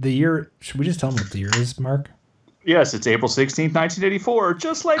the year. Should we just tell them what the year is, Mark? Yes, it's April 16th, 1984.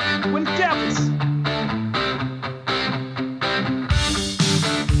 Just like when Depths.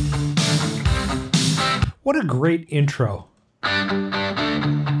 What a great intro.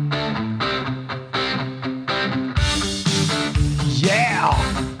 Yeah.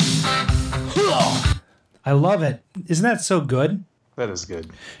 I love it. Isn't that so good? That is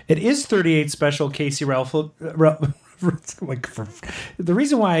good. It is 38 special Casey Ralph. The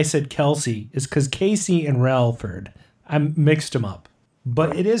reason why I said Kelsey is because Casey and Ralford, I mixed them up.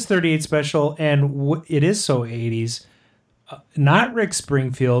 But it is 38 special, and it is so 80s. Not Rick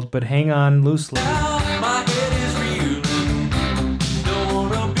Springfield, but Hang On Loosely. My head is real. Don't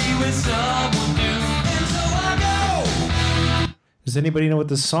wanna be with someone new. And so I go. Does anybody know what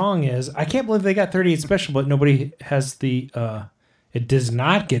the song is? I can't believe they got 38 special, but nobody has the... it does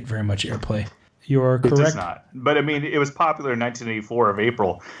not get very much airplay. You're correct. It does not. But, I mean, it was popular in 1984 of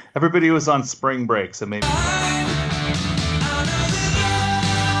April. Everybody was on spring break, so maybe...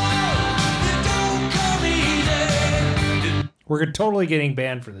 We're totally getting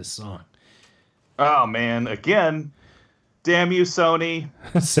banned for this song. Oh, man. Again, damn you, Sony.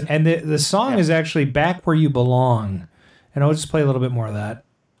 And the song is actually Back Where You Belong. And I'll just play a little bit more of that.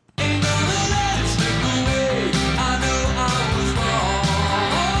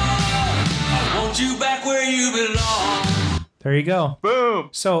 There you go. Boom.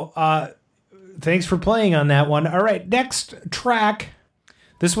 So, thanks for playing on that one. All right, next track.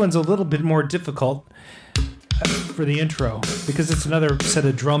 This one's a little bit more difficult for the intro because it's another set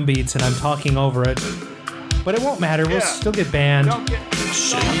of drum beats and I'm talking over it. But it won't matter. We'll still get banned. I'm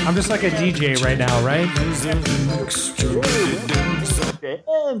just like a DJ right now, right?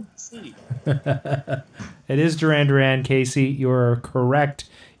 It is Duran Duran, Casey. You're correct.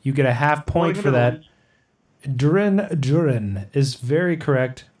 You get a half point for that. Duran is very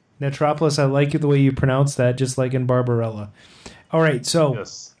correct. Metropolis, I like the way you pronounce that, just like in Barbarella. All right, so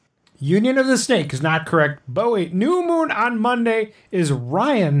yes. Union of the Snake is not correct. Bowie, New Moon on Monday is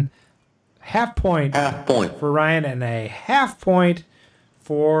Ryan. Half point for Ryan and a half point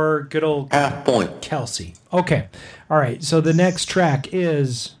for good old Kelsey. Okay, all right, so the next track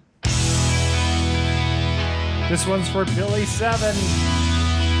is... This one's for Billy 7.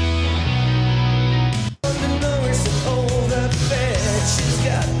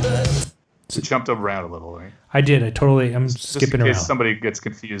 You jumped around a little, right? I did. I'm skipping in around. case somebody gets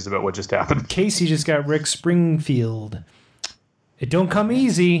confused about what just happened. Casey just got Rick Springfield. It Don't Come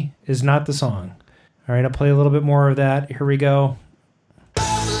Easy is not the song. All right, I'll play a little bit more of that. Here we go.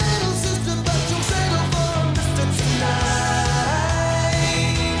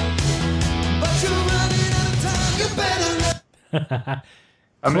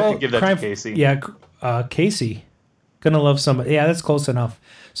 I'm going to give that to Casey. Yeah, Casey. Gonna Love Somebody. Yeah, that's close enough.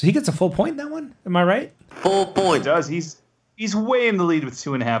 So he gets a full point in that one? Am I right? Full point. He does. He's way in the lead with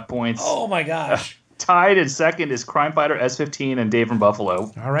 2.5 points. Oh, my gosh. Tied in second is Crime Fighter, S15, and Dave from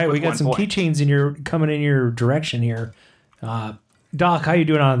Buffalo. All right, we got some keychains coming in your direction here. Doc, how you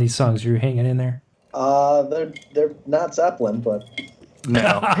doing on these songs? Are you hanging in there? They're not Zeppelin, but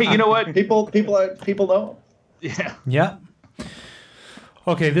no. Hey, you know what? People know. Yeah. Yep.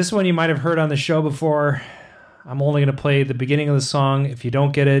 Okay, this one you might have heard on the show before. I'm only going to play the beginning of the song. If you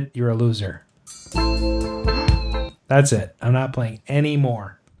don't get it, you're a loser. That's it. I'm not playing any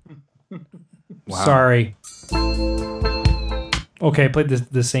more. Wow. Sorry. Okay, I played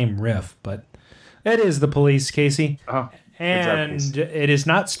the same riff, but it is The Police, Casey. Oh, and it is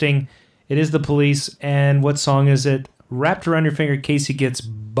not Sting. It is The Police. And what song is it? Wrapped Around Your Finger. Casey gets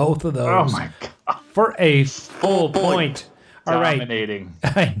both of those. Oh, my God. For a full point. All right. Dominating.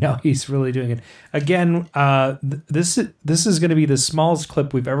 I know, he's really doing it. Again, this is going to be the smallest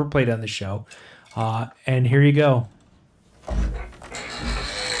clip we've ever played on the show. And here you go.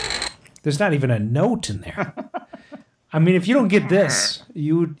 There's not even a note in there. I mean, if you don't get this,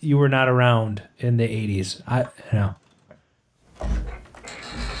 you were not around in the 80s. Now,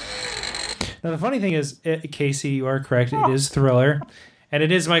 the funny thing is, Casey, you are correct. It is Thriller. And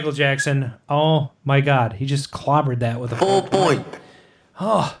it is Michael Jackson. Oh, my God. He just clobbered that with a full point.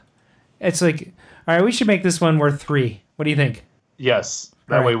 Oh, it's like, all right, we should make this one worth 3. What do you think? Yes.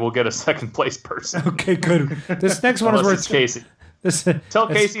 That way we'll get a second place person. Okay, good. This next one is worth... Casey. Tell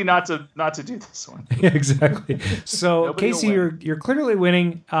Casey not to do this one. Yeah, exactly. So, Casey, you're clearly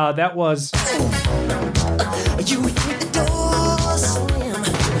winning. That was...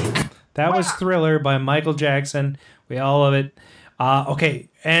 That was Thriller by Michael Jackson. We all love it. Okay,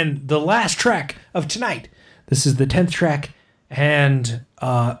 and the last track of tonight. This is the 10th track, and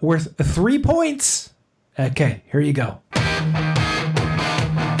worth 3 points. Okay, here you go.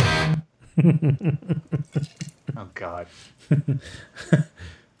 Oh, God.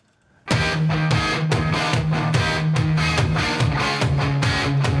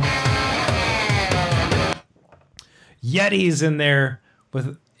 Yeti's in there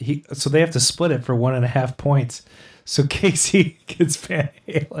with... So they have to split it for 1.5 points. So Casey gets Van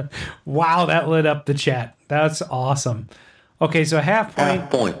Halen. Wow, that lit up the chat. That's awesome. Okay, so half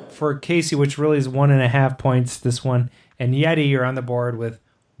point for Casey, which really is 1.5 points, this one. And Yeti, you're on the board with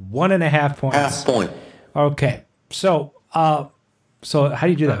 1.5 points. Half point. Okay, so how do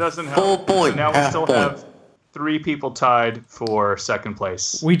you do that? That doesn't help. Full point. Now we still have 3 people tied for second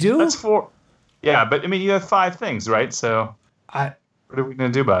place. We do? That's 4. Yeah, but I mean, you have 5 things, right? So what are we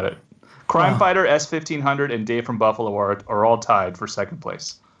going to do about it? Crime Fighter, S1500, and Dave from Buffalo are all tied for second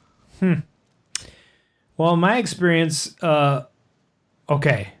place. Well, in my experience,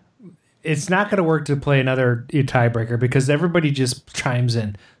 okay, it's not going to work to play another tiebreaker because everybody just chimes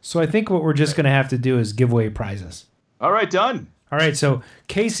in. So I think what we're just going to have to do is give away prizes. All right, done. All right, so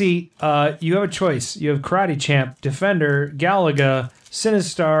Casey, you have a choice. You have Karate Champ, Defender, Galaga,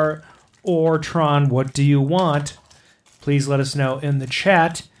 Sinistar, or Tron. What do you want? Please let us know in the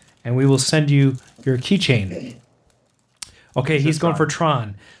chat, and we will send you your keychain. Okay, he's going for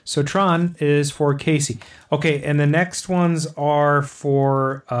Tron. So Tron is for Casey. Okay, and the next ones are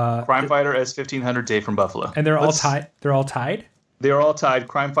for... Crime Fighter, S1500, Dave from Buffalo. And they're all tied? They're all tied? They are all tied.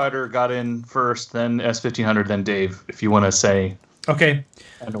 Crime Fighter got in first, then S1500, then Dave, if you want to say... Okay,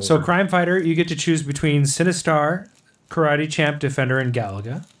 so Crime Fighter, you get to choose between Sinistar, Karate Champ, Defender, and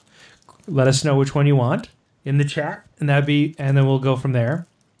Galaga. Let us know which one you want in the chat, and then we'll go from there.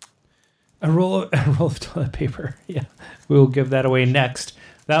 A roll of toilet paper. Yeah, we will give that away next.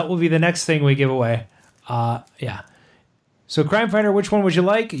 That will be the next thing we give away. Yeah. So Crime Fighter, which one would you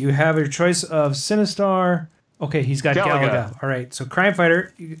like? You have your choice of Sinistar. Okay, he's got Galaga. All right. So Crime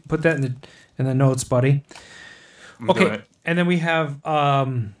Fighter, you put that in the notes, buddy. Okay, and then we have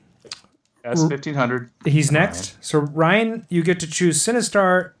S1500. He's next. So Ryan, you get to choose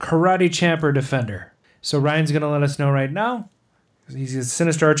Sinistar, Karate Champ, or Defender. So Ryan's gonna let us know right now. He's a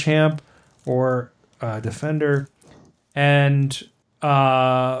Sinistar Champ or Defender, and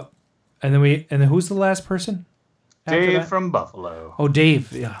then who's the last person? Dave from Buffalo. Oh,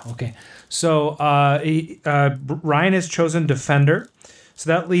 Dave. Yeah. Okay. So Ryan has chosen Defender.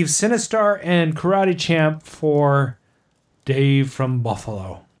 So that leaves Sinistar and Karate Champ for Dave from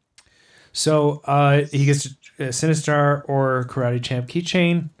Buffalo. So he gets Sinistar or Karate Champ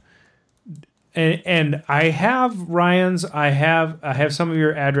keychain. And I have Ryan's. I have some of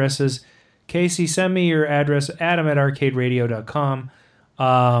your addresses. Casey, send me your address, adam@arcaderadio.com.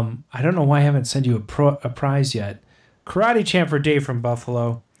 I don't know why I haven't sent you a prize yet. Karate Champ for Dave from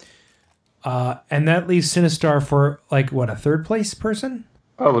Buffalo. And that leaves Sinistar for, a third place person?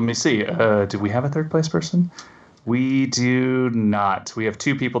 Oh, let me see. Do we have a third place person? We do not. We have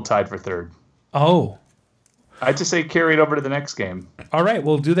 2 people tied for third. Oh. I'd just say carry it over to the next game. All right,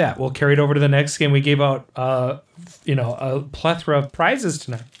 we'll do that. We'll carry it over to the next game. We gave out, a plethora of prizes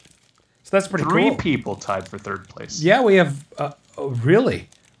tonight. So that's pretty cool. 3 people tied for third place. Yeah, we have... really?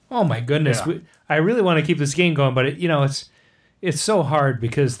 Oh, my goodness. Yeah. I really want to keep this game going, but, it's so hard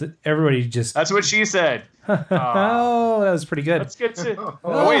because everybody just... That's what she said. Oh, that was pretty good. Let's get to...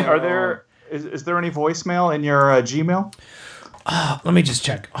 Oh, wait, is there any voicemail in your Gmail? Let me just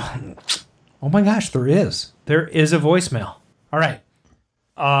check. Oh my gosh, there is. There is a voicemail. All right.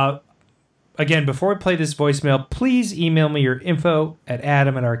 Again, before I play this voicemail, please email me your info at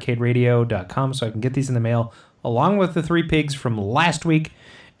adam@arcaderadio.com so I can get these in the mail, along with the 3 pigs from last week.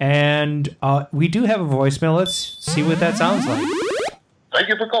 And we do have a voicemail. Let's see what that sounds like. Thank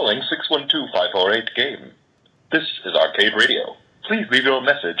you for calling 612-548-GAME. This is Arcade Radio. Please leave your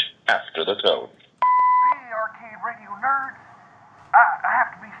message after the tone. Hey, Arcade Radio nerds. I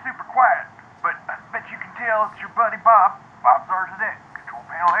have to be super quiet, but I bet you can tell it's your buddy Bob Zarzadek, control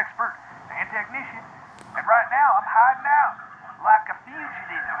panel expert and technician. And right now, I'm hiding out like a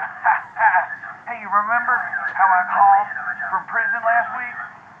fugitive. Hey, you remember how I called from prison last week?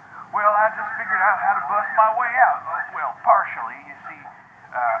 Well, I just figured out how to bust my way out. Well, partially, you see.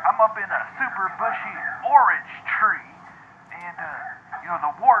 I'm up in a super bushy orange tree, and,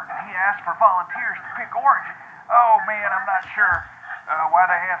 the warden, he asked for volunteers to pick oranges. Oh, man, I'm not sure why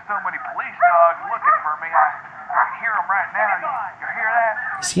they have so many police dogs looking for me. I hear them right now. You hear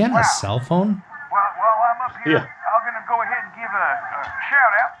that? Is he on a cell phone? While I'm up here, I'm going to go ahead and give a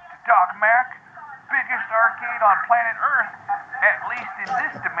shout-out to Doc Mac, biggest arcade on planet Earth, at least in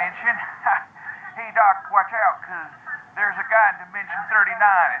this dimension. Hey, Doc, watch out, because there's a guy in Dimension 39,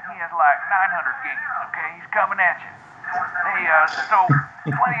 and he has like 900 games, okay? He's coming at you. Hey, so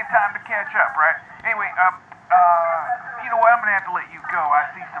plenty of time to catch up, right? Anyway, you know what? I'm going to have to let you go. I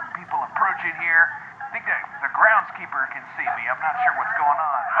see some people approaching here. I think that the groundskeeper can see me. I'm not sure what's going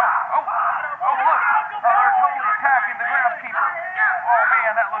on. Oh, look. They're totally attacking the groundskeeper. Oh,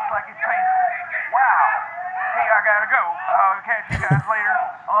 man, that looks like it's painful. Wow. Hey, I got to go. I'll catch you guys later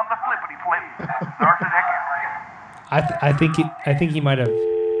on the flippity flip. Zarzadek out. I think he might have.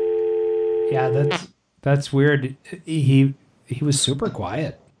 Yeah, that's weird. He was super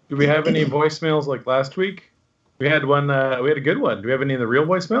quiet. Do we have any voicemails like last week? We had one. We had a good one. Do we have any in the real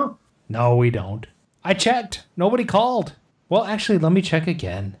voicemail? No, we don't. I checked. Nobody called. Well, actually, let me check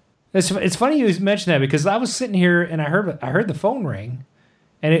again. It's funny you mentioned that because I was sitting here and I heard the phone ring,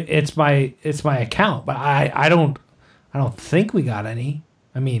 and it's my account, but I don't think we got any.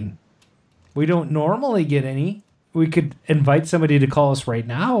 I mean, we don't normally get any. We could invite somebody to call us right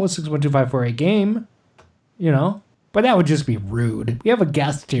now, 612-548-GAME, but that would just be rude. We have a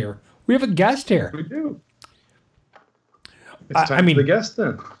guest here. We do. It's time for the guest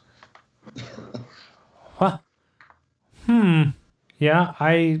then. Huh. Yeah,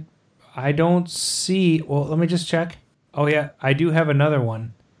 I don't see. Well, let me just check. Oh yeah, I do have another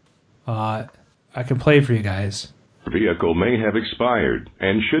one. I can play for you guys. Vehicle may have expired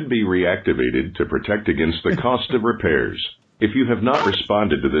and should be reactivated to protect against the cost of repairs. If you have not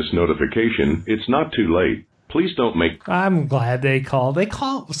responded to this notification, it's not too late. Please don't make... I'm glad they call. They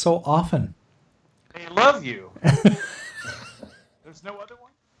call so often. They love you. There's no other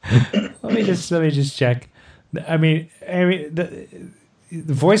one? Let me just check. I mean the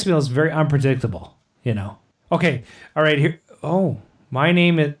voicemail is very unpredictable, Okay, all right, here. Oh, my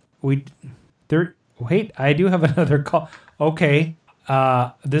name is... Wait, I do have another call. Okay,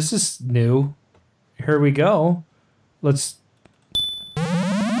 this is new. Here we go. Let's...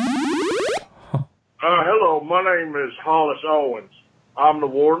 Hello, my name is Hollis Owens. I'm the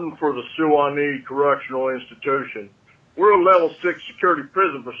warden for the Suwanee Correctional Institution. We're a level 6 security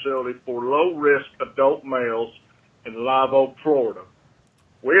prison facility for low-risk adult males in Live Oak, Florida.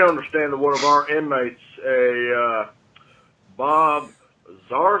 We understand that one of our inmates, Bob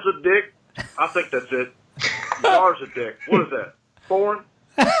Zarzadek, I think that's it. Zarzadek. What is that? Foreign?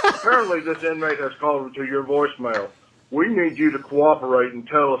 Apparently this inmate has called into your voicemail. We need you to cooperate and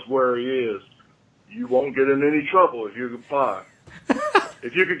tell us where he is. You won't get in any trouble if you comply.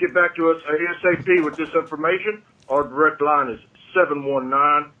 If you could get back to us ASAP with this information, our direct line is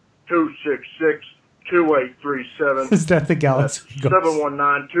 719-266-2837. Is that the Galaxy?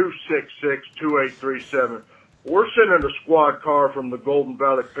 719-266-2837. We're sending a squad car from the Golden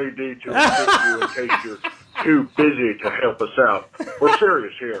Valley PD to assist you in case you're too busy to help us out. We're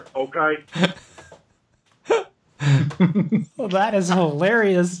serious here, okay? Well, that is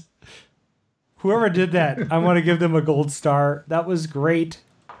hilarious. Whoever did that, I want to give them a gold star. That was great.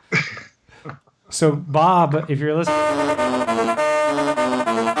 So, Bob, if you're listening...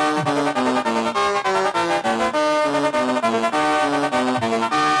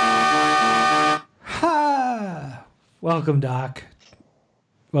 Welcome, Doc.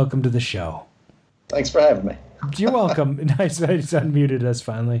 Welcome to the show. Thanks for having me. You're welcome. Nice. I just unmuted us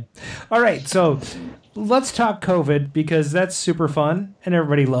finally. All right, so let's talk COVID because that's super fun, and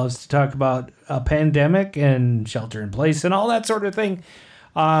everybody loves to talk about a pandemic and shelter in place and all that sort of thing.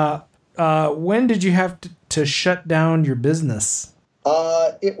 When did you have to shut down your business?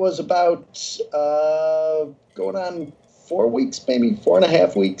 It was about going on 4 weeks, maybe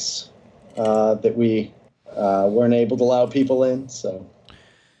 4.5 weeks, that we weren't able to allow people in. So,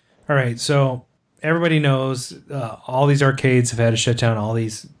 all right, so everybody knows all these arcades have had to shut down, all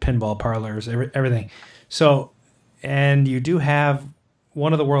these pinball parlors, everything. So, and you do have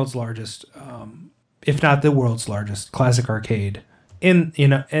one of the world's largest, if not the world's largest, classic arcade. And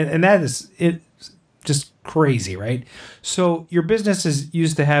that is just crazy, right? So your business is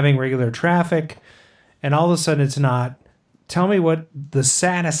used to having regular traffic, and all of a sudden it's not. Tell me what the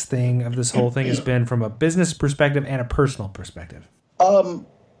saddest thing of this whole thing has been from a business perspective and a personal perspective. Well,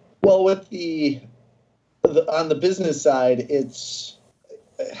 with the on the business side, it's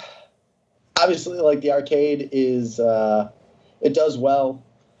obviously like the arcade is it does well.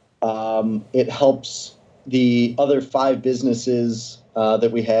 It helps the other 5 businesses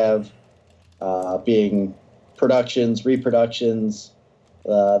that we have, being productions, reproductions,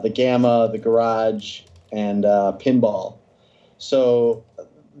 the Gamma, the Garage, and Pinball. So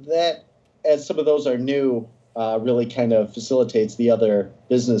that, as some of those are new, really kind of facilitates the other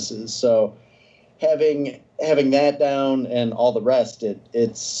businesses. So having that down and all the rest,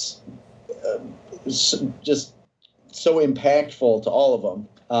 it's just so impactful to all of them.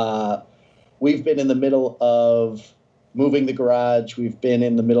 We've been in the middle of moving the garage. We've been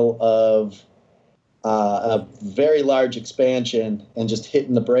in the middle of a very large expansion and just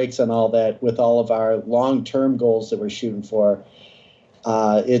hitting the brakes on all that with all of our long-term goals that we're shooting for.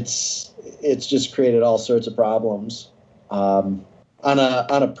 It's just created all sorts of problems. On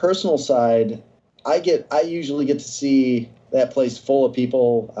a personal side, I usually get to see that place full of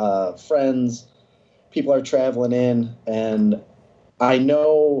people, friends. People are traveling in, and I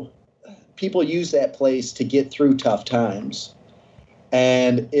know people use that place to get through tough times.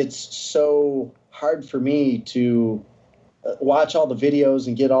 And it's so hard for me to watch all the videos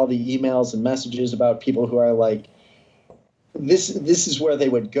and get all the emails and messages about people who are like, this is where they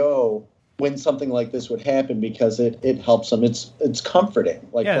would go when something like this would happen, because it helps them. It's comforting.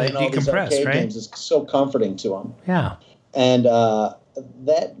 Like playing all these arcade games is so comforting to them. Yeah. And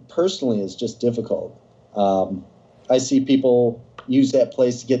that personally is just difficult. I see people use that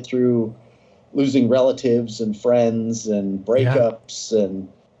place to get through losing relatives and friends and breakups and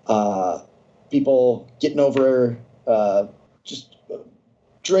people getting over just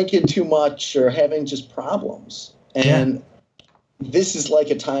drinking too much or having just problems. And this is like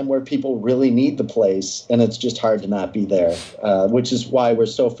a time where people really need the place, and it's just hard to not be there, which is why we're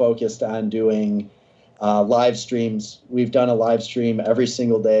so focused on doing live streams. We've done a live stream every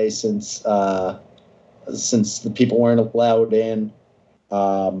single day since the people weren't allowed in.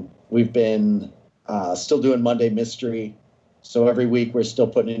 We've been still doing Monday Mystery. So every week we're still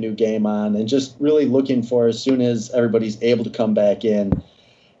putting a new game on and just really looking for, as soon as everybody's able to come back in,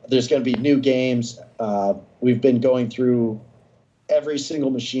 there's going to be new games. We've been going through every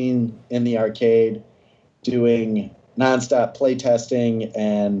single machine in the arcade, doing nonstop play testing,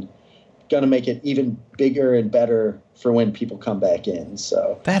 and going to make it even bigger and better for when people come back in.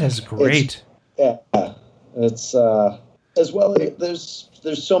 So that is great. It's as well. There's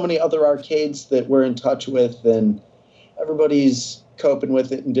so many other arcades that we're in touch with, and everybody's coping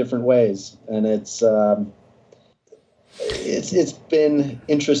with it in different ways, and it's been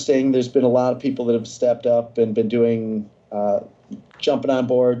interesting. There's been a lot of people that have stepped up and been doing jumping on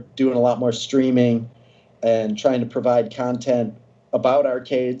board, doing a lot more streaming, and trying to provide content about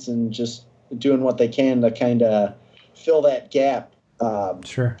arcades and just doing what they can to kind of fill that gap.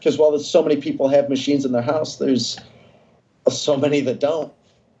 Sure. Because while there's so many people have machines in their house, there's so many that don't,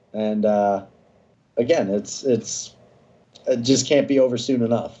 and again, it just can't be over soon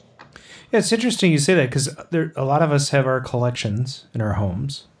enough. Yeah, it's interesting you say that, because a lot of us have our collections in our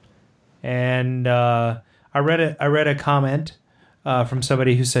homes, and I read a comment from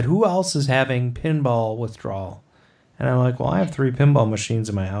somebody who said, "Who else is having pinball withdrawal?" And I'm like, "Well, I have 3 pinball machines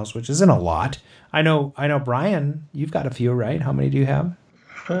in my house, which isn't a lot." I know, Brian, you've got a few, right? How many do you have?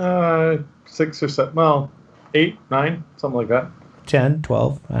 6 or 7. Well, 8, 9, something like that. 10,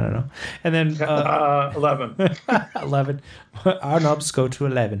 12, I don't know. And then 11. 11. Our knobs go to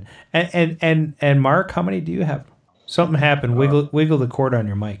 11. And Mark, how many do you have? Something happened. Wiggle the cord on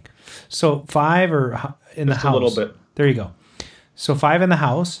your mic. So 5 or in the house? A little bit. There you go. So 5 in the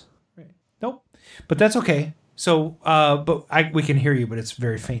house. Nope. But that's okay. So, we can hear you, but it's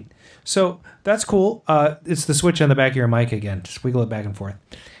very faint. So that's cool. It's the switch on the back of your mic again. Just wiggle it back and forth.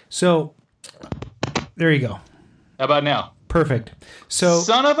 So there you go. How about now? Perfect. So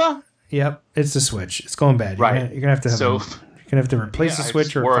son of a. Yep, it's the switch. It's going bad. Right. You're gonna have to replace the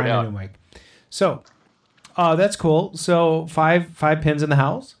switch or find a new mic. So that's cool. So five pins in the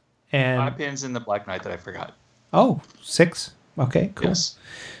house and 5 pins in the Black Knight that I forgot. Oh, 6. Okay, cool. Yes.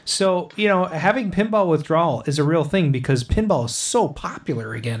 So, having pinball withdrawal is a real thing because pinball is so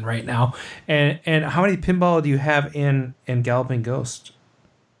popular again right now. And how many pinball do you have in Galloping Ghost?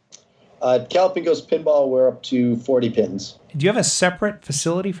 Galloping Ghost pinball, we're up to 40 pins. Do you have a separate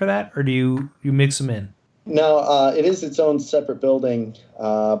facility for that, or do you mix them in? No, it is its own separate building.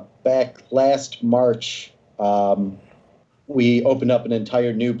 Back last March, we opened up an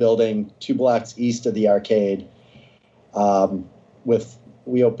entire new building 2 blocks east of the arcade.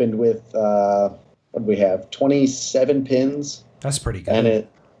 We opened with what did we have? 27 pins. That's pretty good. And it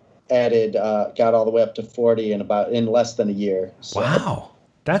added got all the way up to 40 in less than a year. So, wow,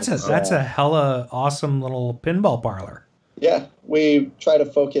 that's a hella awesome little pinball parlor. Yeah, we try to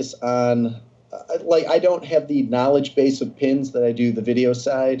focus on I don't have the knowledge base of pins that I do the video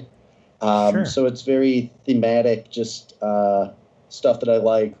side. Sure. So it's very thematic, just stuff that I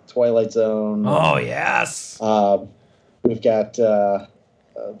like. Twilight Zone. Oh yes. We've got a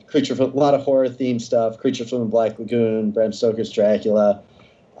lot of horror themed stuff. Creature from the Black Lagoon, Bram Stoker's Dracula.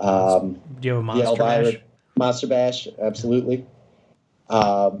 Do you have a Monster Bash? Monster Bash, absolutely.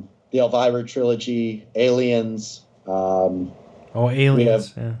 The Elvira trilogy, Aliens.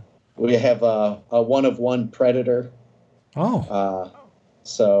 Aliens. We have a one-of-one Predator. Oh.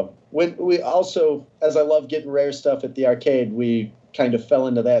 So when we also, as I love getting rare stuff at the arcade, we kind of fell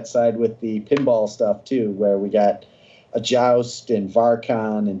into that side with the pinball stuff too, where we got a Joust and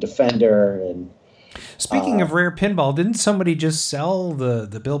Varcon and Defender and. Speaking of rare pinball, didn't somebody just sell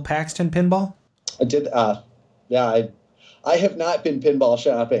the Bill Paxton pinball? I did. Yeah, I have not been pinball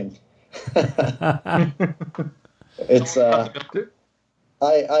shopping. It's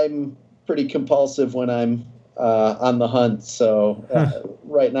I'm pretty compulsive when I'm on the hunt, so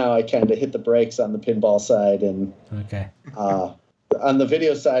right now I kind of hit the brakes on the pinball side, and okay. On the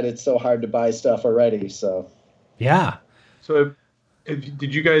video side, it's so hard to buy stuff already. So yeah. So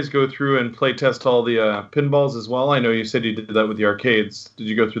did you guys go through and play test all the pinballs as well? I know you said you did that with the arcades. Did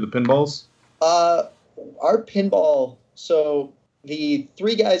you go through the pinballs? Our pinball. So the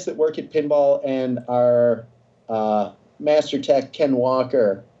 3 guys that work at pinball and our master tech Ken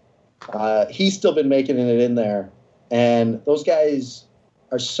Walker, he's still been making it in there, and those guys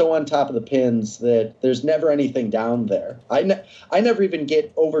are so on top of the pins that there's never anything down there. I never even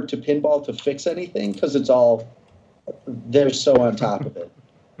get over to pinball to fix anything because it's all they're so on top of it.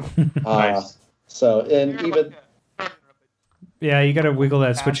 Nice. So and even. Yeah, you got to wiggle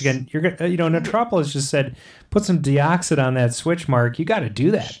that switch again. You're Netropolis just said, put some deoxit on that switch, Mark. You got to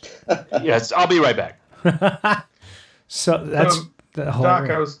do that. Yes, I'll be right back. So that's the whole. Doc,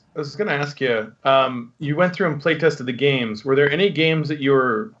 I was going to ask you. You went through and play tested the games. Were there any games that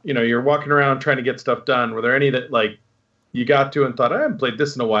you're walking around trying to get stuff done? Were there any that like you got to and thought, I haven't played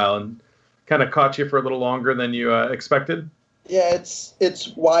this in a while, and kind of caught you for a little longer than you expected? Yeah,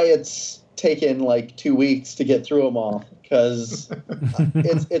 it's why it's taken like 2 weeks to get through them all, because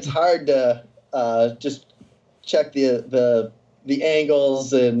it's hard to just check the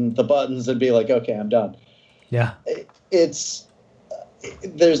angles and the buttons and be like, okay, I'm done. Yeah,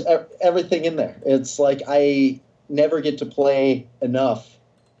 there's everything in there. It's like I never get to play enough.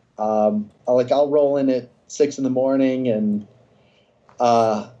 I'll roll in at 6 a.m. and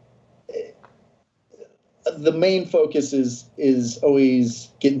the main focus is always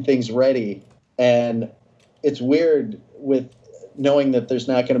getting things ready, and it's weird with knowing that there's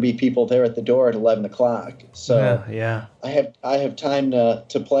not going to be people there at the door at 11 o'clock. So yeah. I have time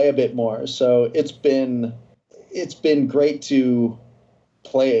to play a bit more. So it's been great to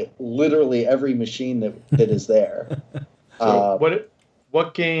play literally every machine that is there. So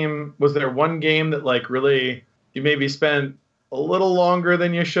what game was there? One game that like really you maybe spent a little longer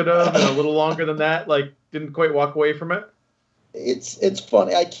than you should have, and a little longer than that, like didn't quite walk away from it? It's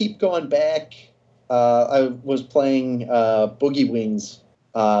funny. I keep going back. I was playing Boogie Wings,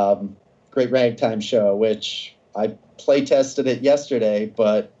 Great Ragtime Show, which I play tested it yesterday,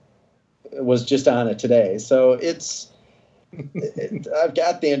 but was just on it today. So I've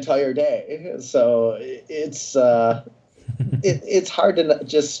got the entire day. So it's hard to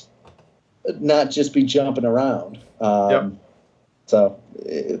not just be jumping around. Yep. So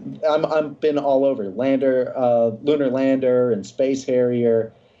I'm been all over Lunar Lander and Space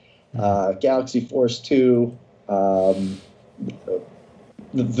Harrier, Galaxy Force 2,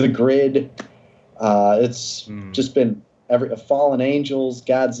 the Grid. It's just been Fallen Angels,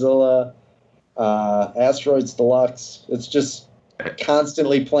 Godzilla, Asteroids Deluxe. It's just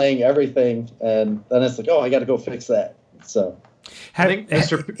constantly playing everything, and then it's like, oh, I got to go fix that. So I think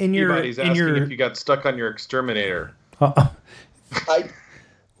Mr. Peabody's asking if you got stuck on your exterminator. I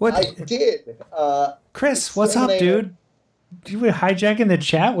did. Chris, what's up, dude? You were hijacking the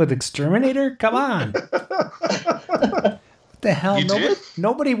chat with Exterminator? Come on. What the hell?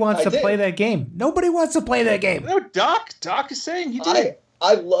 Nobody wants to play that game. Nobody wants to play that game. No, Doc is saying he did.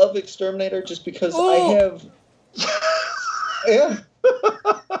 I love Exterminator just because I have Yeah.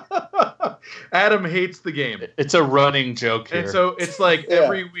 Adam hates the game. It's a running joke here. And so it's like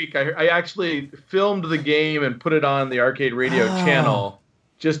every week I actually filmed the game and put it on the Arcade Radio channel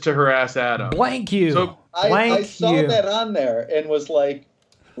just to harass Adam. Blank you. So I saw that on there and was like,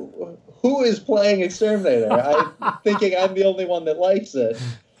 who is playing Exterminator? I'm thinking I'm the only one that likes it.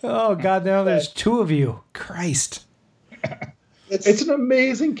 Oh, God, now there's two of you. Christ. It's an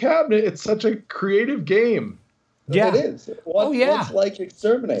amazing cabinet. It's such a creative game. Yeah. It is. What's like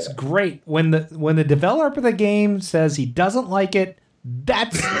Exterminator? It's great. When the developer of the game says he doesn't like it,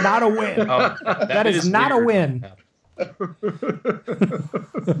 that's not a win. Oh, that is not weird. a win.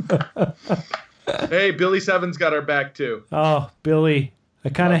 Hey, Billy Seven's got our back, too. Oh, Billy. I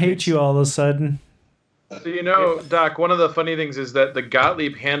kind of hate you all of a sudden. So, you know, Doc, one of the funny things is that the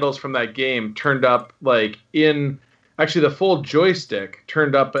Gottlieb handles from that game turned up, like, actually, the full joystick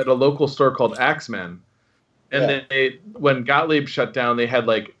turned up at a local store called Axemen. And then when Gottlieb shut down, they had,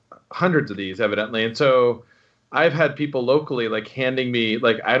 like, hundreds of these, evidently. And so I've had people locally, like, handing me,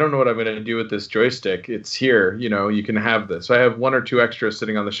 like, I don't know what I'm going to do with this joystick. It's here. You know, you can have this. So I have one or two extras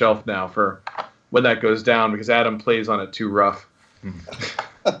sitting on the shelf now for when that goes down because Adam plays on it too rough.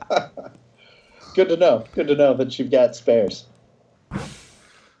 Good to know. Good to know that you've got spares.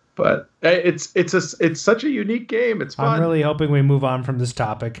 But it's such a unique game. It's fun. I'm really hoping we move on from this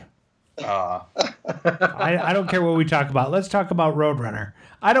topic. I don't care what we talk about. Let's talk about Roadrunner.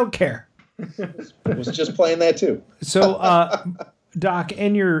 I don't care. I was just playing that too. So, Doc,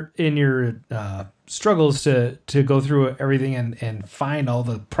 in your struggles to go through everything and find all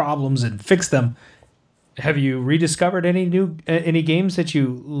the problems and fix them, have you rediscovered any games that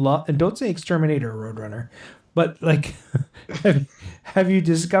you love? And don't say Exterminator or Roadrunner, but like, have you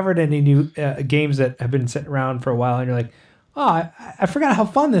discovered any new games that have been sitting around for a while and you're like, oh, I forgot how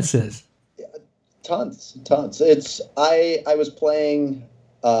fun this is? Yeah, tons. It's I was playing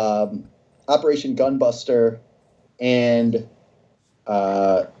Operation Gunbuster and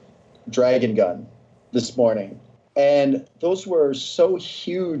Dragon Gun this morning, and those were so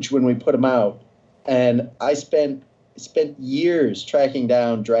huge when we put them out. And I spent years tracking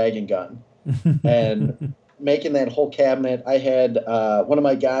down Dragon Gun and making that whole cabinet. I had one of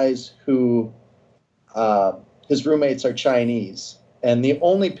my guys who his roommates are Chinese, and the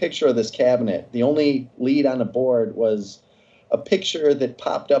only picture of this cabinet, the only lead on the board was a picture that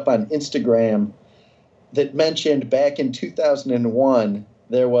popped up on Instagram that mentioned back in 2001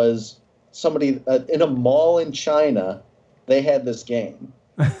 there was somebody in a mall in China. They had this game.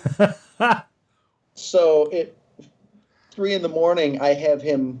 So at 3 a.m, I have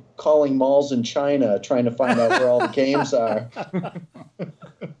him calling malls in China trying to find out where all the games are.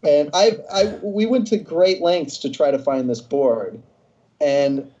 And we went to great lengths to try to find this board,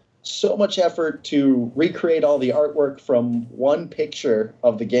 and so much effort to recreate all the artwork from one picture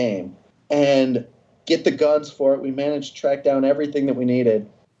of the game and get the guns for it. We managed to track down everything that we needed.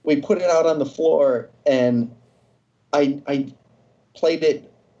 We put it out on the floor, and I played it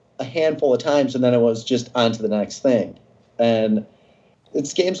a handful of times, and then it was just on to the next thing. And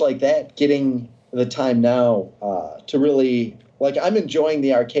it's games like that, getting the time now to really, like, I'm enjoying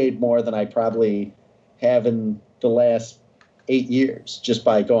the arcade more than I probably have in the last 8 years, just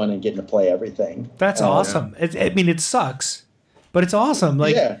by going and getting to play everything. That's awesome. I mean, it sucks, but it's awesome.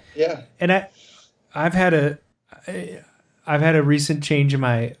 Like, yeah. And I've had a recent change in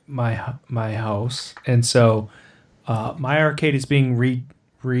my house, and so my arcade is being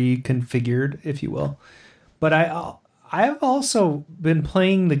reconfigured, if you will. But I have also been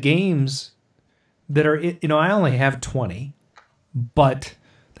playing the games that are, I only have 20, but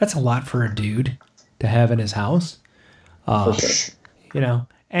that's a lot for a dude to have in his house. For sure.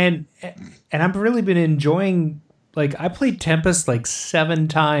 And I've really been enjoying, like, I played Tempest like 7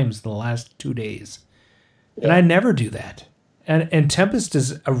 times the last 2 days. Yeah. And I never do that. And Tempest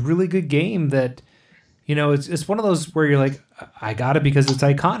is a really good game that, it's one of those where you're like, I got it because it's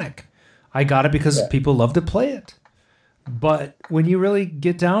iconic. I got it because people love to play it. But when you really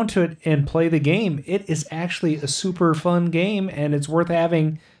get down to it and play the game, it is actually a super fun game, and it's worth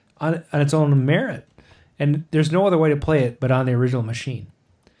having on its own merit. And there's no other way to play it but on the original machine.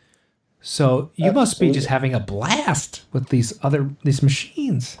 So you must be just having a blast with these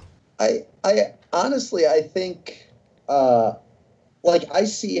machines. I honestly, I think, I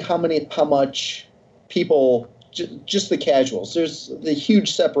see how much people, just the casuals, there's the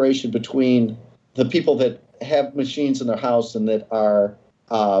huge separation between the people that have machines in their house and that are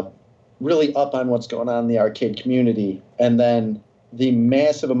really up on what's going on in the arcade community, and then the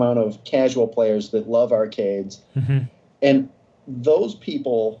massive amount of casual players that love arcades. And those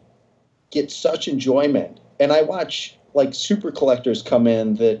people get such enjoyment. And I watch like super collectors come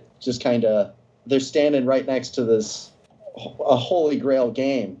in that just kind of, they're standing right next to a holy grail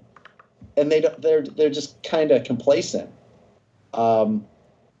game, and they're just kind of complacent.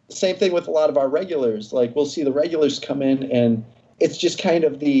 Same thing with a lot of our regulars. Like, we'll see the regulars come in, and it's just kind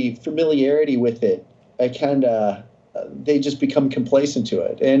of the familiarity with it. They just become complacent to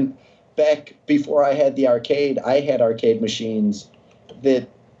it. And back before I had the arcade, I had arcade machines that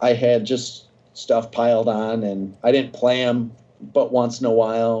I had just stuff piled on, and I didn't play them, but once in a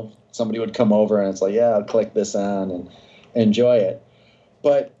while somebody would come over and it's like, yeah, I'll click this on and enjoy it.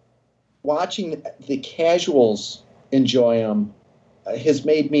 But watching the casuals enjoy them has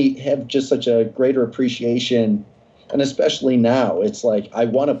made me have just such a greater appreciation, and especially now, it's like I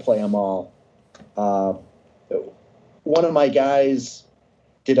want to play them all. One of my guys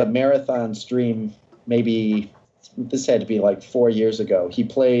did a marathon stream, maybe this had to be like 4 years ago. He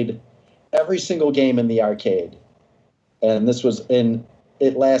played every single game in the arcade, and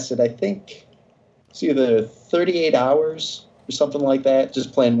it lasted, I think, it's either 38 hours or something like that,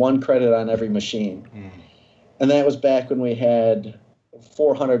 just playing one credit on every machine. And that was back when we had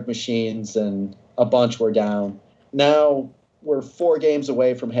 400 machines and a bunch were down. Now we're 4 games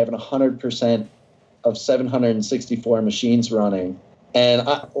away from having 100% of 764 machines running. And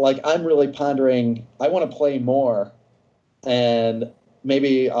I'm really pondering, I want to play more, and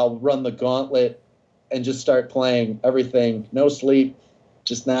maybe I'll run the gauntlet and just start playing everything, no sleep,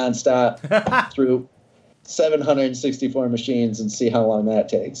 just nonstop through 764 machines and see how long that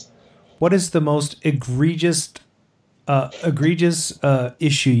takes. What is the most egregious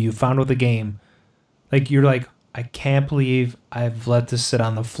issue you found with a game? Like, you're like, I can't believe I've let this sit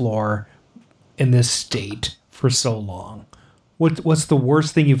on the floor in this state for so long. What's the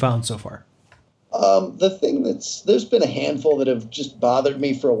worst thing you found so far? The thing there's been a handful that have just bothered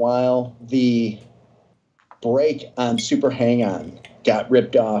me for a while. The brake on Super Hang-On got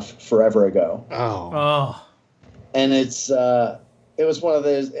ripped off forever ago. Oh. And it was one of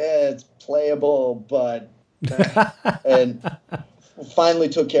those, it's playable, but and finally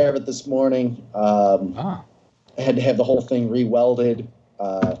took care of it this morning. I had to have the whole thing re-welded.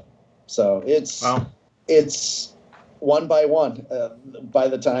 So it's one by one. By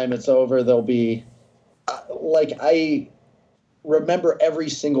the time it's over, there'll be I remember every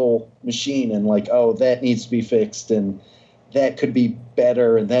single machine and that needs to be fixed, and that could be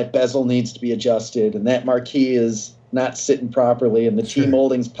better, and that bezel needs to be adjusted, and that marquee is not sitting properly, and the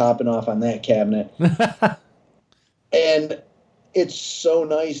T-molding's popping off on that cabinet. And it's so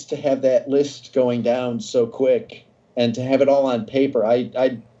nice to have that list going down so quick and to have it all on paper.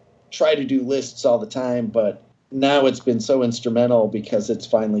 I try to do lists all the time, but now it's been so instrumental because it's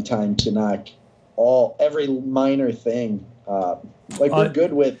finally time to knock every minor thing. We're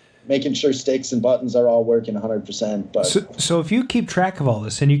good with making sure sticks and buttons are all working 100%. But so if you keep track of all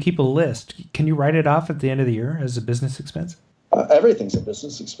this and you keep a list, can you write it off at the end of the year as a business expense? Everything's a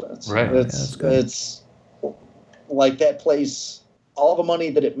business expense. Right. It's like that place, all the money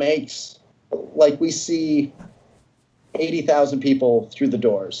that it makes, like we see 80,000 people through the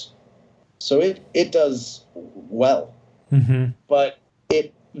doors. So it does well. Mm-hmm. But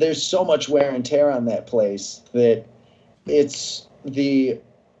there's so much wear and tear on that place that it's the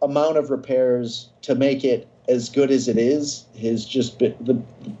amount of repairs to make it as good as it is just been,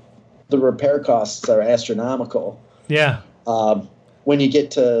 the repair costs are astronomical. Yeah. When you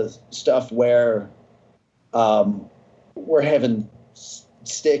get to stuff where we're having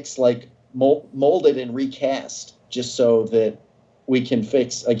sticks molded and recast just so that we can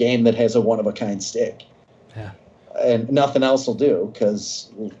fix a game that has a one-of-a-kind stick. Yeah. And nothing else will do, because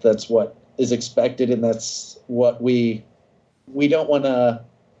that's what is expected, and that's what we don't want to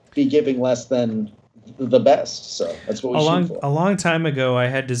be giving less than the best. So that's what we shoot for. A long time ago, I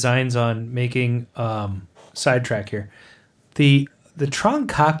had designs on making sidetrack here. The Tron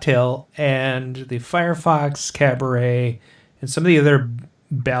Cocktail and the Firefox Cabaret and some of the other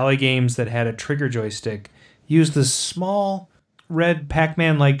Bally games that had a trigger joystick used this small red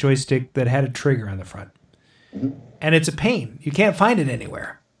Pac-Man-like joystick that had a trigger on the front. Mm-hmm. And it's a pain. You can't find it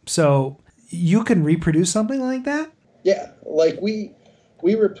anywhere. So you can reproduce something like that? Yeah, we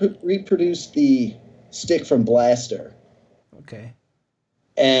reproduced the stick from Blaster. Okay.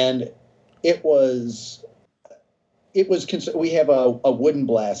 And we have a wooden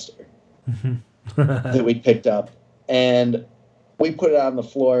blaster that we picked up, and we put it on the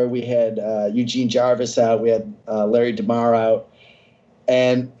floor. We had Eugene Jarvis out. We had Larry DeMar out.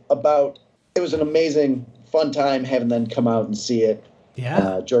 And it was an amazing, fun time having them come out and see it.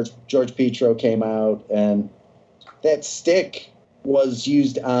 Yeah. George Petro came out, and that stick was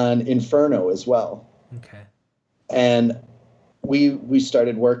used on Inferno as well. Okay. And we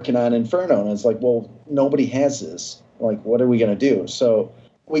started working on Inferno, and it's like, well, nobody has this. Like, what are we going to do? So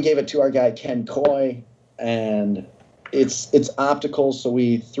we gave it to our guy, Ken Coy, and it's optical, so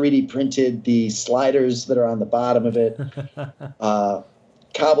we 3D printed the sliders that are on the bottom of it,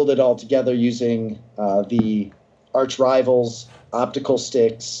 cobbled it all together using the Arch Rivals optical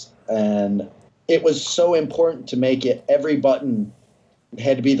sticks, and it was so important to make it, every button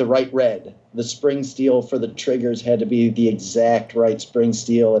had to be the right red. The spring steel for the triggers had to be the exact right spring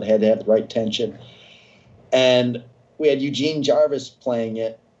steel. It had to have the right tension. And we had Eugene Jarvis playing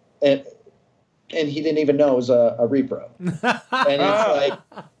it, and he didn't even know it was a repro. And it's like,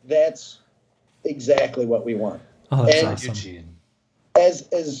 that's exactly what we want. Oh, that's and awesome. Eugene.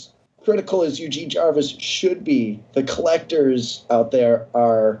 As critical as Eugene Jarvis should be, the collectors out there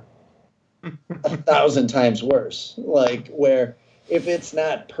are 1,000 times worse. Like, where if it's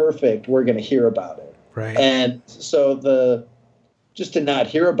not perfect, we're going to hear about it. Right. And so just to not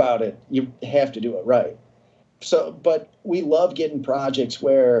hear about it, you have to do it right. So, but we love getting projects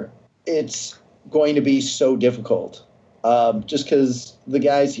where it's going to be so difficult. Just because the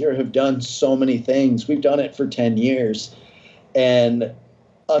guys here have done so many things. We've done it for 10 years. And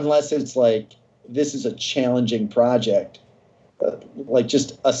unless it's like, this is a challenging project, like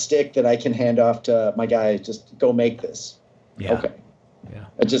just a stick that I can hand off to my guy, just go make this. Yeah. Okay. Yeah.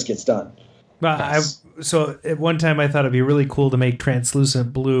 It just gets done. So at one time I thought it'd be really cool to make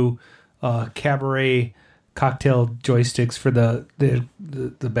translucent blue cabaret cocktail joysticks for the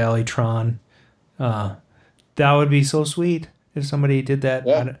Ballytron. That would be so sweet if somebody did that.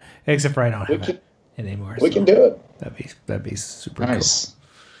 Yeah. Except for I don't have it anymore. We can do it. That'd be super nice.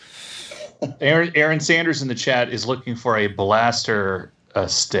 Cool. Aaron Sanders in the chat is looking for a blaster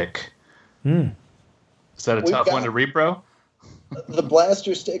stick. Is that a tough one to repro? The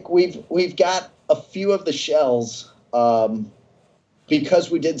blaster stick, we've got a few of the shells because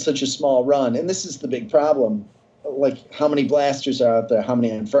we did such a small run, and this is the big problem. Like, how many blasters are out there? How many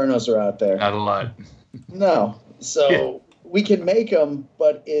Infernos are out there? Not a lot. No. So we can make them,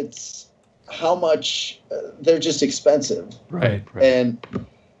 but it's how much they're just expensive. Right. And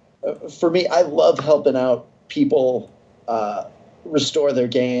for me, I love helping out people restore their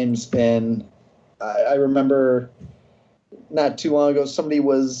games. And I remember not too long ago, somebody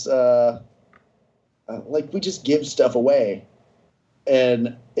was like, we just give stuff away.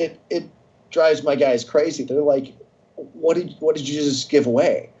 And it drives my guys crazy. They're like, what did you just give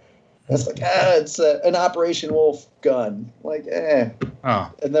away? And it's like, it's an Operation Wolf gun. Like,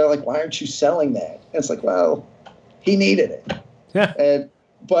 Oh. And they're like, why aren't you selling that? And it's like, well, he needed it. Yeah.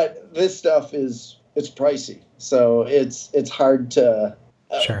 But this stuff it's pricey. So it's hard to,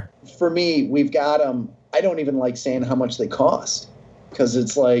 sure. For me, we've got them. I don't even like saying how much they cost, because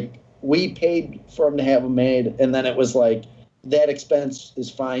it's like, we paid for them to have them made. And then it was like, that expense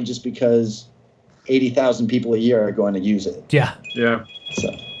is fine just because 80,000 people a year are going to use it. Yeah. Yeah. So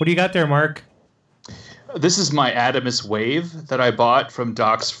what do you got there, Mark? This is my Adamus Wave that I bought from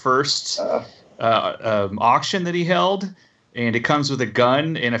Doc's first auction that he held, and it comes with a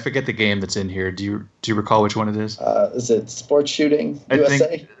gun, and I forget the game that's in here. Do you recall which one it is? Is it Sports Shooting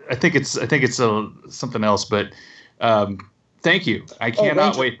USA? I think it's something else, but thank you. I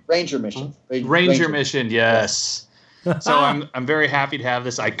cannot wait. Ranger Mission. Ranger Mission, yes. So I'm very happy to have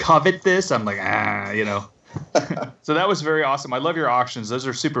this. I covet this. I'm like, So that was very awesome. I love your auctions. Those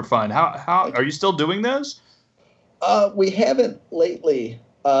are super fun. How are you still doing those? We haven't lately.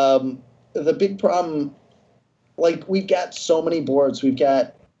 The big problem, like, we've got so many boards. We've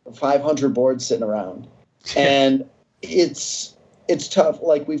got 500 boards sitting around, and it's tough.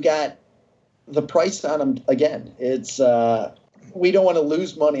 Like, we've got the price on them again. It's we don't want to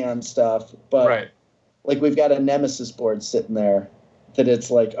lose money on stuff, but right. Like, we've got a Nemesis board sitting there that it's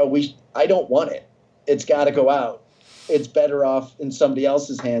like, I don't want it. It's got to go out. It's better off in somebody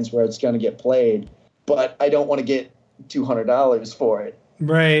else's hands where it's going to get played, but I don't want to get $200 for it.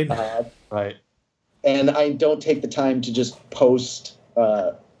 Right. Right. And I don't take the time to just post.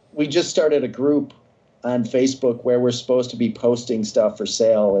 We just started a group on Facebook where we're supposed to be posting stuff for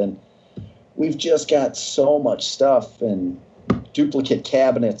sale, and we've just got so much stuff and duplicate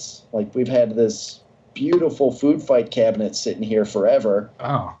cabinets. Like, we've had this beautiful food fight cabinet sitting here forever.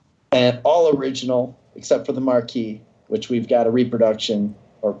 Oh. And all original, except for the marquee, which we've got a reproduction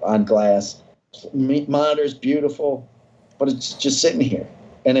or on glass. Monitor's beautiful, but it's just sitting here.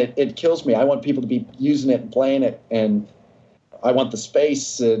 And it kills me. I want people to be using it and playing it, and I want the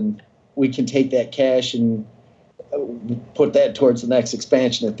space, and we can take that cash and put that towards the next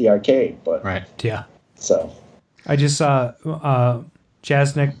expansion at the arcade. But right. Yeah. So I just saw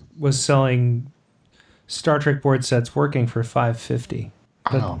Jasnik was selling Star Trek board sets working for $550.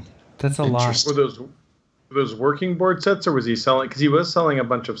 That's a lot. Were those working board sets, or was he selling? Because he was selling a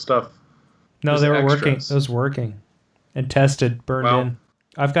bunch of stuff. No, they were working. It was working, and tested, burned in.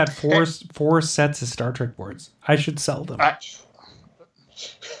 I've got four sets of Star Trek boards. I should sell them.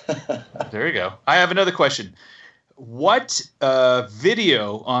 There you go. I have another question. What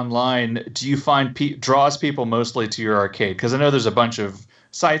video online do you find draws people mostly to your arcade? Because I know there's a bunch of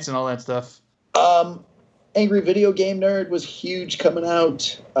sites and all that stuff. Angry Video Game Nerd was huge coming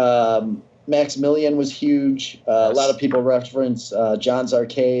out. Maximilian was huge. A lot of people reference John's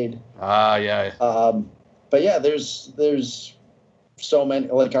Arcade. Yeah. But yeah, there's so many.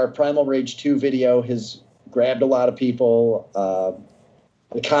 Like our Primal Rage 2 video has grabbed a lot of people.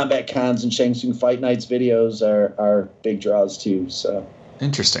 The Combat Cons and Shang Tsung Fight Nights videos are big draws too. So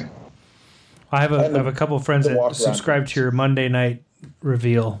interesting. I have a couple of friends that subscribe to your Monday night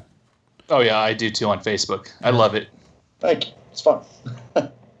reveal. Oh yeah, I do too on Facebook. I love it. Thank you. It's fun.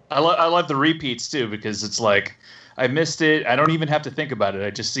 I love the repeats too, because it's like I missed it. I don't even have to think about it. I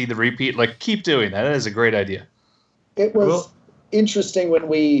just see the repeat. Like, keep doing that. That is a great idea. It was interesting when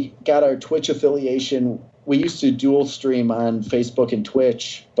we got our Twitch affiliation. We used to dual stream on Facebook and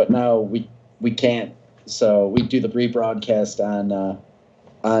Twitch, but now we can't. So we do the rebroadcast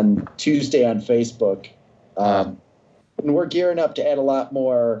on Tuesday on Facebook. And we're gearing up to add a lot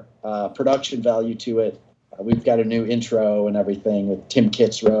more production value to it. We've got a new intro and everything with Tim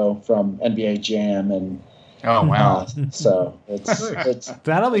Kitzrow from NBA Jam, and oh wow! So it's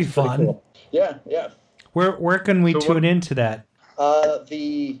that'll be fun. Cool. Yeah. Where can we tune into that?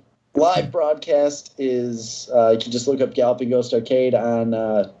 The live broadcast is you can just look up Galloping Ghost Arcade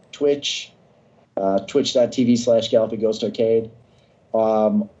on Twitch, twitch.tv/Galloping Ghost Arcade,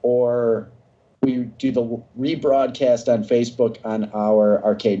 or we do the rebroadcast on Facebook on our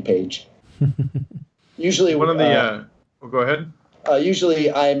arcade page. Usually, one of the. Go ahead.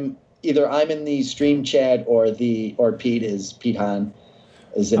 Usually, I'm in the stream chat or Pete Hahn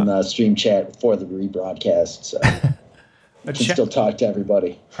is in the stream chat for the rebroadcast. So I can still talk to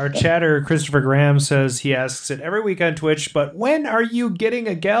everybody. Our chatter, Christopher Graham, says he asks it every week on Twitch, but when are you getting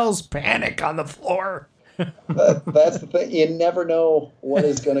a Gals Panic on the floor? That's the thing. You never know what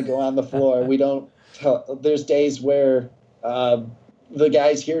is going to go on the floor. We don't. There's days where the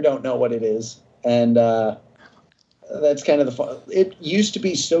guys here don't know what it is. And that's kind of the fun. It used to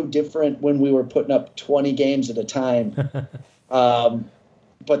be so different when we were putting up 20 games at a time.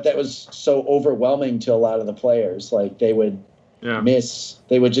 But that was so overwhelming to a lot of the players. Like, they would miss.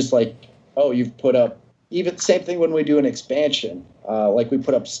 They would just like, oh, you've put up. Even same thing when we do an expansion. Like, we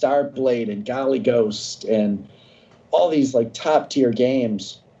put up Starblade and Golly Ghost and all these like top tier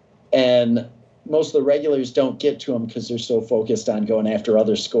games. And most of the regulars don't get to them because they're so focused on going after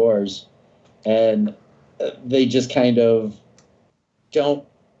other scores. And they just kind of don't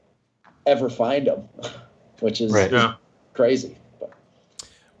ever find them, which is crazy.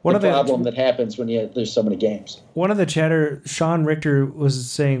 But the problem that happens when there's so many games. One of the chatter, Sean Richter, was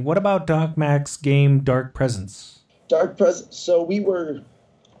saying, what about Doc Mac's game Dark Presence? Dark Presence. So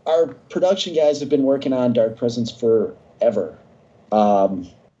our production guys have been working on Dark Presence forever.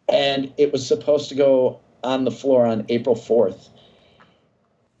 And it was supposed to go on the floor on April 4th.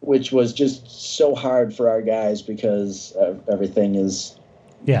 Which was just so hard for our guys because everything is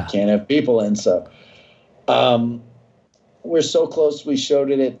can't have people in. So we're so close. We showed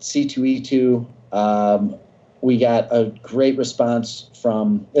it at C2E2. We got a great response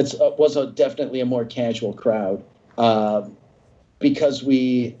from it. Was definitely a more casual crowd because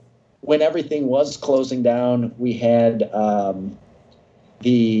when everything was closing down, we had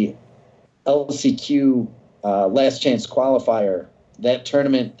the LCQ Last Chance Qualifier. That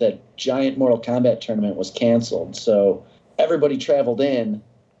tournament, that giant Mortal Kombat tournament, was canceled. So everybody traveled in,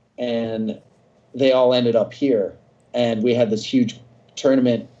 and they all ended up here. And we had this huge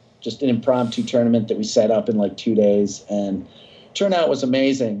tournament, just an impromptu tournament that we set up in like 2 days. And turnout was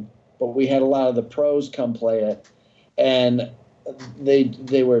amazing. But we had a lot of the pros come play it, and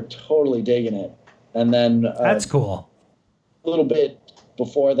they were totally digging it. And then that's cool. A little bit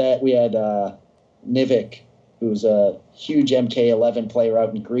before that, we had Nivik, who's a huge MK11 player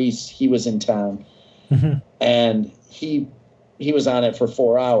out in Greece. He was in town, and he was on it for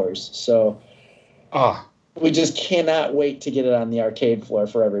 4 hours. So we just cannot wait to get it on the arcade floor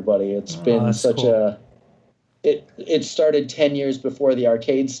for everybody. It's been such cool. It started 10 years before the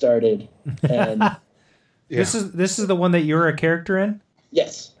arcade started, and this is the one that you're a character in.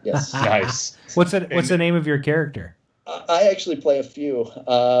 Yes. Nice. What's the name of your character? I actually play a few.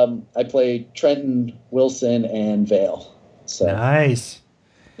 I play Trenton, Wilson, and Vale. So nice.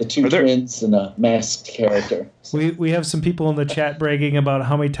 The two twins and a masked character. We have some people in the chat bragging about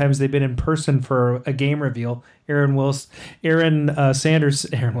how many times they've been in person for a game reveal. Aaron Sanders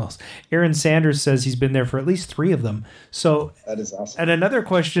says he's been there for at least 3 of them. So that is awesome. And another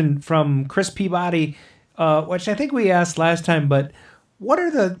question from Chris Peabody, which I think we asked last time, but what are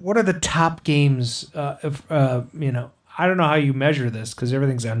the top games? I don't know how you measure this because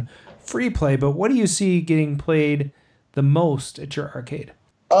everything's on free play, but what do you see getting played the most at your arcade?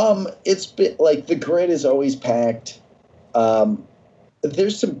 It's been like the grid is always packed.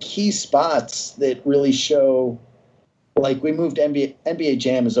 There's some key spots that really show, like we moved NBA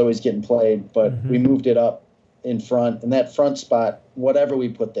Jam is always getting played, but we moved it up in front, and that front spot, whatever we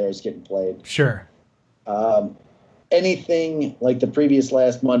put there is getting played. Sure. Anything like the previous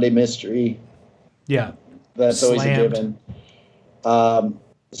Last Monday Mystery. Yeah. That's always a given.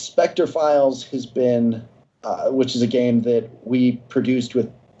 Spectre Files has been, which is a game that we produced with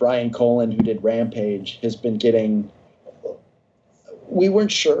Brian Colin, who did Rampage, has been getting. We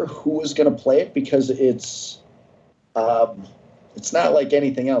weren't sure who was going to play it because it's not like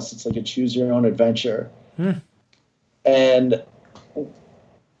anything else. It's like a choose your own adventure, and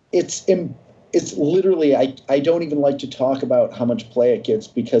it's literally. I don't even like to talk about how much play it gets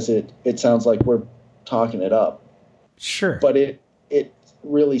because it sounds like we're talking it up. Sure, but it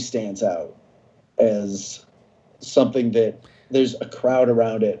really stands out as something that there's a crowd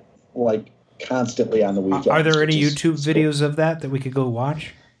around it, like constantly on the weekend. Are there any YouTube videos of that we could go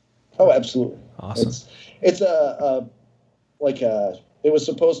watch? Oh, absolutely. Awesome. It's it was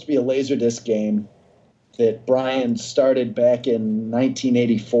supposed to be a Laserdisc game that Brian started back in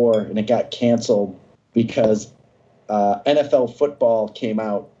 1984, and it got canceled because NFL football came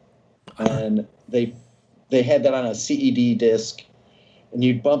out, and they had that on a CED disc, and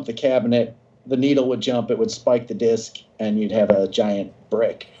you'd bump the cabinet, the needle would jump, it would spike the disc, and you'd have a giant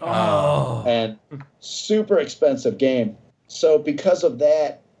brick. Oh. And super expensive game. So because of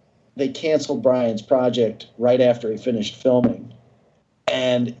that, they canceled Brian's project right after he finished filming.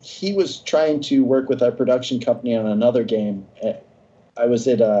 And he was trying to work with our production company on another game. I was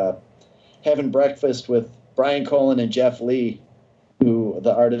at having breakfast with Brian Colin and Jeff Lee, who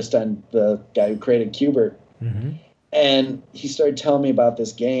the artist and the guy who created Q*bert. And he started telling me about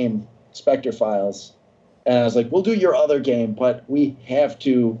this game, Spectre Files. And I was like, we'll do your other game, but we have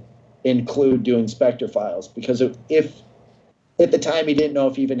to include doing Spectre Files because if at the time he didn't know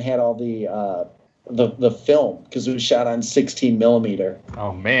if he even had all the film because it was shot on 16 millimeter.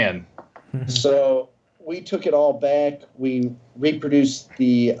 Oh man! So we took it all back. We reproduced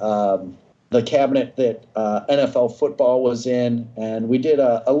the cabinet that NFL football was in, and we did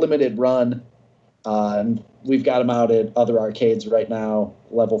a limited run. And we've got them out at other arcades right now,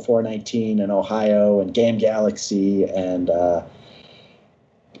 Level 419 in Ohio, and Game Galaxy, and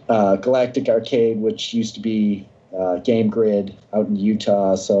Galactic Arcade, which used to be Game Grid out in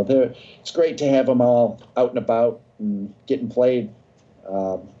Utah. So it's great to have them all out and about and getting played.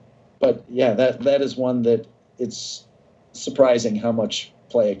 But yeah, that is one that it's surprising how much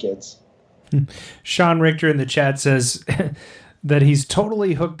play it gets. Sean Richter in the chat says that he's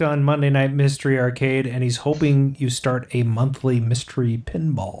totally hooked on Monday Night Mystery Arcade, and he's hoping you start a monthly mystery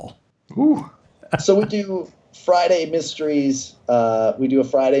pinball. Ooh. So we do Friday mysteries. We do a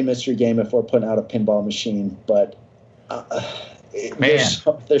Friday mystery game if we're putting out a pinball machine, but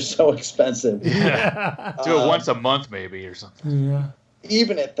they're so expensive. Yeah. Do it once a month maybe or something. Yeah.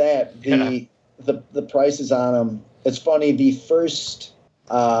 Even at that, the prices on them, it's funny, the first...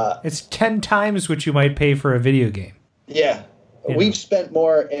 it's 10 times what you might pay for a video game. Yeah. We've spent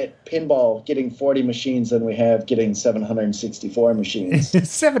more at pinball getting 40 machines than we have getting 764 machines.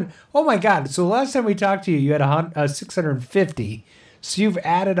 Oh my God. So the last time we talked to you, you had 650. So you've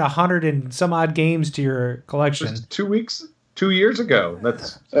added 100 and some odd games to your collection. Just 2 years ago.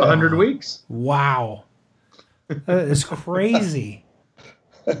 That's 100 weeks. Wow. That is crazy.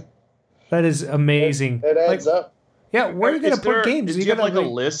 That is amazing. It adds up. Yeah, where are you going to put games? Do you have like a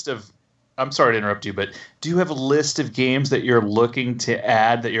list of... I'm sorry to interrupt you, but do you have a list of games that you're looking to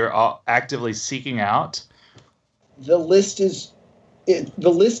add that you're actively seeking out? The list is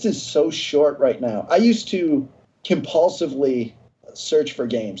so short right now. I used to compulsively search for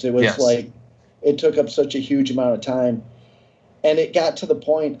games. It was like it took up such a huge amount of time, and it got to the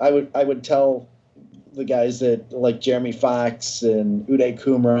point I would tell the guys that like Jeremy Fox and Uday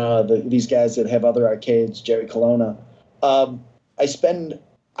Kumara, these guys that have other arcades, Jerry Colonna. I spend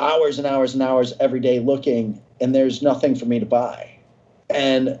hours and hours and hours every day looking, and there's nothing for me to buy.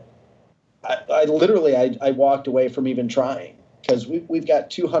 And I literally walked away from even trying because we've got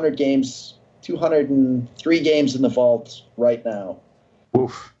 203 games in the vault right now.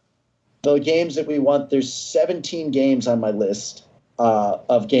 Oof. The games that we want, there's 17 games on my list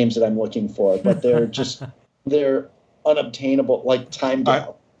of games that I'm looking for, but they're unobtainable, like Time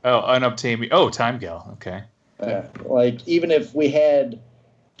Gal. Unobtainable. Oh, Time Gal. Okay. Like, even if we had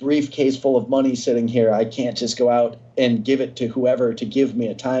briefcase full of money sitting here, I can't just go out and give it to whoever to give me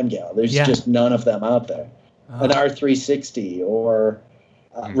a Time Gal. There's just none of them out there. An R360 or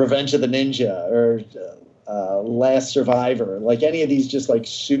Revenge of the Ninja or Last Survivor. Like, any of these just like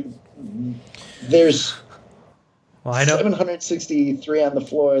there's 763 on the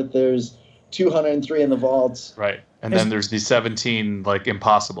floor. There's 203 in the vaults. Right. And then there's these 17 like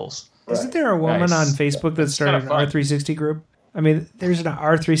impossibles. Isn't there a woman on Facebook that started an R360 group? I mean, there's an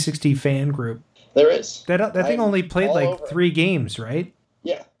R360 fan group. There is. That thing only played like 3 games, right?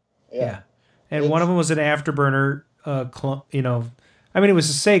 Yeah. And one of them was an Afterburner, I mean, it was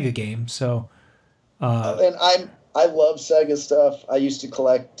a Sega game, so. And I love Sega stuff. I used to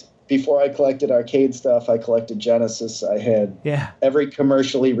collect, before I collected arcade stuff, I collected Genesis. I had every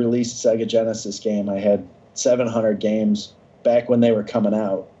commercially released Sega Genesis game. I had 700 games back when they were coming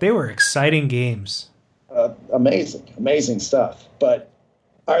out. They were exciting games. Amazing stuff. But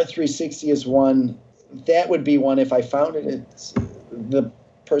R360 is one. That would be one if I found it. The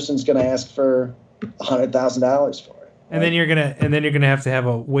person's going to ask for $100,000 for it. And then you're gonna have to have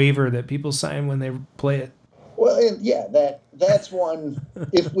a waiver that people sign when they play it. Well, yeah, that's one.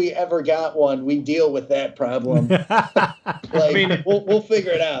 If we ever got one, we deal with that problem. I mean, we'll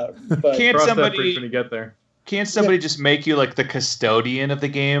figure it out. But Can't somebody when you get there? Can't somebody just make you like the custodian of the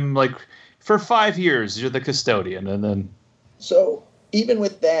game? Like for 5 years, you're the custodian, and then. So even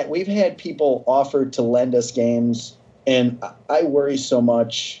with that, we've had people offer to lend us games, and I worry so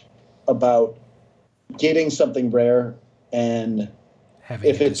much about getting something rare, and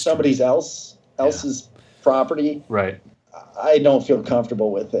if it's somebody else's property, right? I don't feel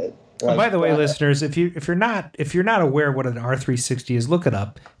comfortable with it. Like, by the way, listeners, if you're not aware of what an R360 is, look it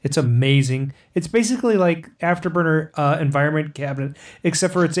up. It's amazing. It's basically like Afterburner environment cabinet,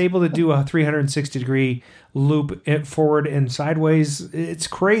 except for it's able to do a 360-degree loop forward and sideways. It's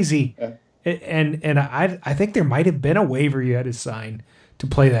crazy. Yeah. And I think there might have been a waiver you had to sign to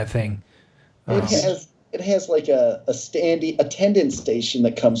play that thing. It has like a standy attendance station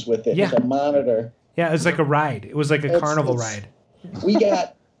that comes with it, with a monitor. Yeah, it was like a ride. It was like a carnival ride. We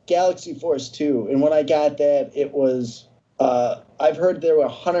got Galaxy Force 2, and when I got that, it was I've heard they were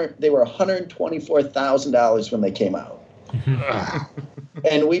 $124,000 when they came out.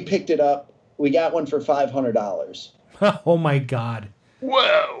 And we picked it up. We got one for $500. Oh my God.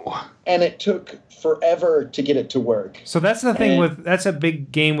 Whoa. And it took forever to get it to work. So that's the thing that's a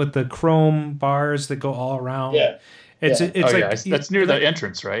big game with the chrome bars that go all around. Yeah. It's that's near the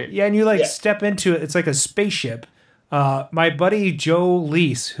entrance, right? Yeah, and you step into it. It's like a spaceship. My buddy Joe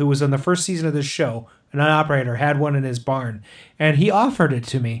Leese, who was on the first season of this show, an operator, had one in his barn, and he offered it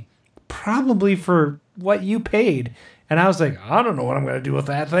to me, probably for what you paid. And I was like, I don't know what I'm going to do with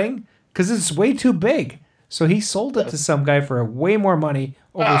that thing because it's way too big. So he sold it to some guy for way more money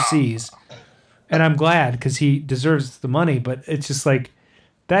overseas. And I'm glad because he deserves the money, but it's just like,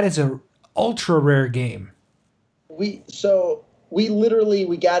 that is a ultra rare game. We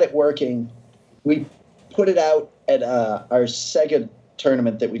got it working. We put it out at our Sega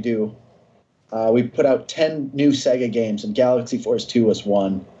tournament that we do. We put out 10 new Sega games, and Galaxy Force 2 was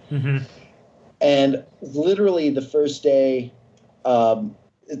one. Mm-hmm. And literally the first day,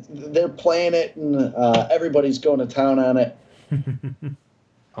 they're playing it, and everybody's going to town on it.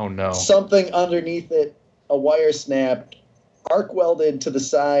 Oh, no. Something underneath it, a wire snapped, arc welded to the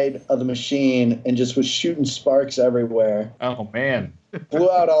side of the machine, and just was shooting sparks everywhere. Oh, man. Blew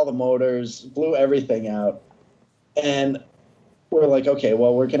out all the motors, blew everything out. And we're like, okay,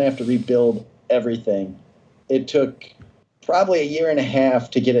 well, we're going to have to rebuild everything. It took probably a year and a half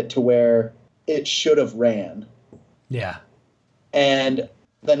to get it to where it should have ran. Yeah. And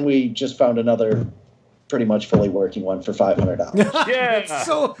then we just found another pretty much fully working one for $500. Yeah.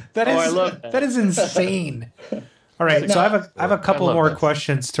 So I love that. That is insane. All right, so I have a couple more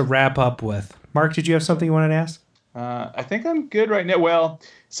questions to wrap up with. Mark, did you have something you wanted to ask? I think I'm good right now. Well,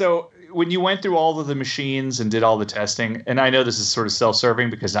 so when you went through all of the machines and did all the testing, and I know this is sort of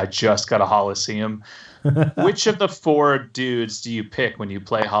self-serving because I just got a Holocene, which of the 4 dudes do you pick when you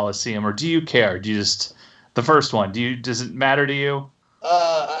play Holocene, or do you care? Do you just the first one? Does it matter to you?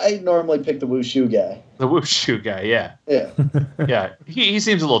 I normally pick the Wushu guy. The Wushu guy, yeah. Yeah. Yeah, he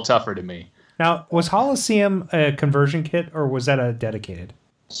seems a little tougher to me. Now, was Holocene a conversion kit, or was that a dedicated?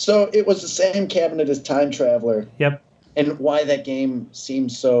 So it was the same cabinet as Time Traveler. Yep. And why that game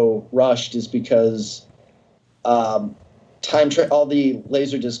seems so rushed is because all the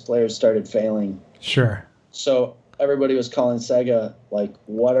Laserdisc players started failing. Sure. So everybody was calling Sega, like,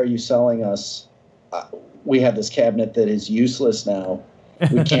 what are you selling us? We have this cabinet that is useless now.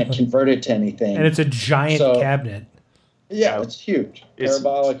 We can't convert it to anything. And it's a giant cabinet. Yeah, it's huge.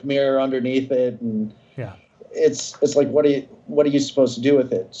 Parabolic mirror underneath it, and it's like, what are you supposed to do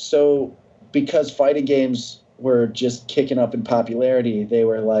with it? So because fighting games were just kicking up in popularity, they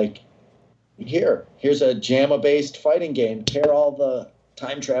were like, here's a JAMA-based fighting game. Tear all the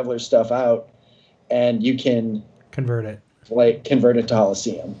time traveler stuff out, and you can convert it to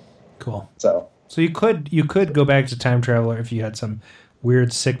Coliseum. Cool. So you could go back to Time Traveler if you had some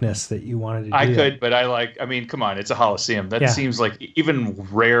weird sickness that you wanted to do. I could, but come on, it's a Coliseum. That seems like even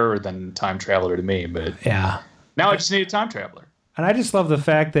rarer than Time Traveler to me, but now I just need a Time Traveler. And I just love the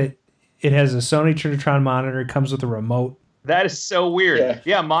fact that it has a Sony Trinitron monitor, it comes with a remote. That is so weird.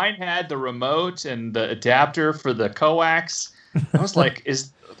 Yeah, mine had the remote and the adapter for the coax. I was like,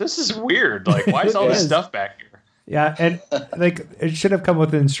 this is weird. Like, why is all this stuff back here? Yeah, and like it should have come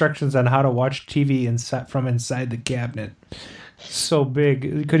with instructions on how to watch TV from inside the cabinet. So big.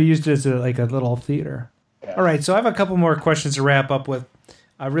 You could have used it as a little theater. Yeah. All right, so I have a couple more questions to wrap up with.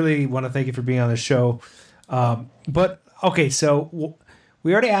 I really want to thank you for being on the show. But okay, so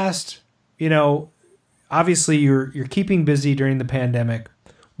we already asked, obviously you're keeping busy during the pandemic.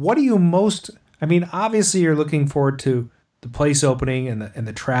 What are you obviously you're looking forward to the place opening and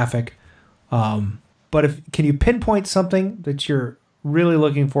the traffic. But can you pinpoint something that you're really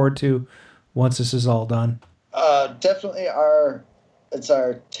looking forward to once this is all done? Definitely it's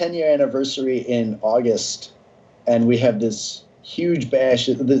our 10-year anniversary in August, and we have this huge bash.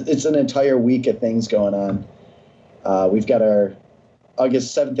 It's an entire week of things going on. We've got our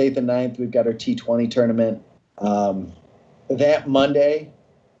August 7th, 8th, and 9th. We've got our T20 tournament. That Monday,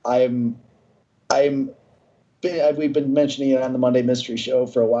 we've been mentioning it on the Monday Mystery Show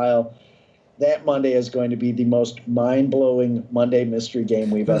for a while. That Monday is going to be the most mind-blowing Monday mystery game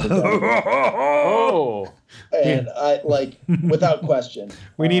we've ever done. Oh! And without question.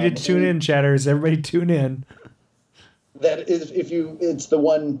 We need to tune in, chatters. Everybody tune in. That is, it's the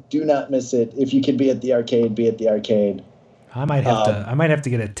one, do not miss it. If you can be at the arcade, be at the arcade. I might have to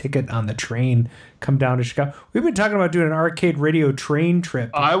get a ticket on the train, come down to Chicago. We've been talking about doing an arcade radio train trip.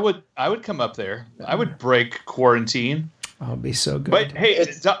 I would come up there. I would break quarantine. Oh, it'd be so good. But hey,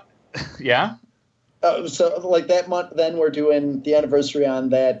 yeah. So like that month, then we're doing the anniversary on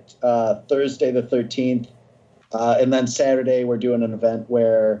that Thursday the 13th, and then Saturday we're doing an event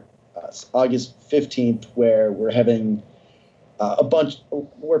where August 15th where we're having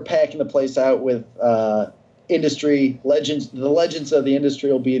we're packing the place out with industry legends. The legends of the industry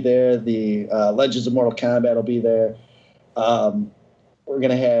will be there. The legends of Mortal Kombat will be there. We're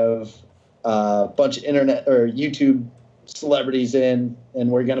gonna have a bunch of internet or YouTube celebrities in,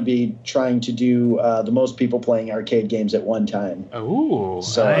 and we're going to be trying to do the most people playing arcade games at one time. Oh,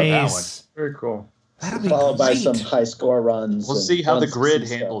 so nice. Very cool. Followed by some high score runs. We'll see how the grid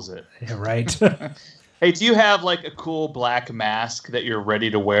handles it. Yeah, right. Hey, do you have like a cool black mask that you're ready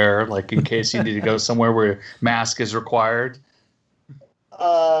to wear, like in case you need to go somewhere where mask is required?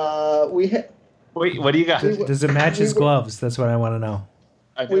 Wait, what do you got? Does it match his gloves? That's what I want to know.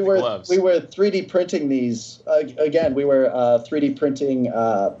 We were 3D printing these again. We were 3D printing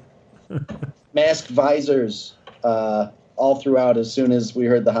mask visors all throughout. As soon as we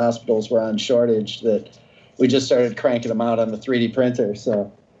heard the hospitals were on shortage, that we just started cranking them out on the 3D printer.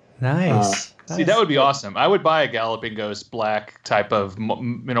 So nice. See, that would be awesome. I would buy a Galloping Ghost black type of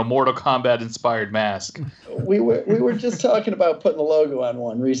Mortal Kombat inspired mask. We were just talking about putting the logo on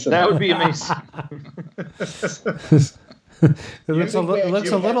one recently. That would be amazing. It looks a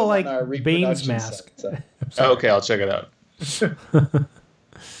little like Bane's mask. Okay, I'll check it out.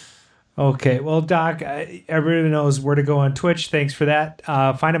 Okay, well, Doc, everybody knows where to go on Twitch. Thanks for that.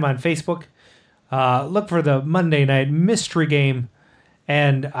 Find him on Facebook. Look for the Monday Night Mystery Game.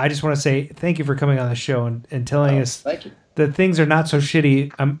 And I just want to say thank you for coming on the show and telling us that things are not so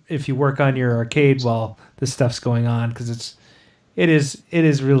shitty if you work on your arcade while this stuff's going on, because it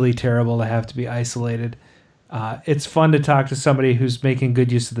is really terrible to have to be isolated. It's fun to talk to somebody who's making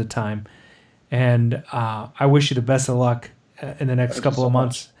good use of the time. And I wish you the best of luck in the next couple of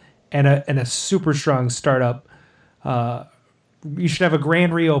months and a super strong startup. You should have a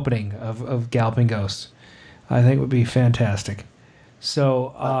grand reopening of Galloping Ghosts. I think it would be fantastic.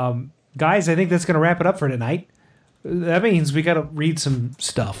 So, guys, I think that's going to wrap it up for tonight. That means we got to read some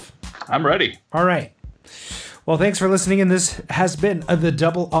stuff. I'm ready. All right. Well, thanks for listening, and this has been the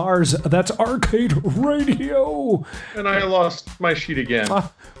Double R's. That's Arcade Radio. And I lost my sheet again.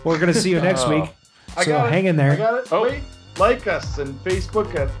 We're going to see you next week. So hang in there. I got it. Oh, wait. like us on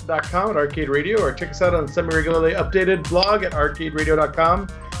Facebook.com at Arcade Radio, or check us out on the semi-regularly updated blog at arcaderadio.com.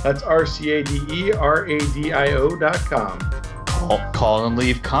 That's RCADERADIO.com. Call and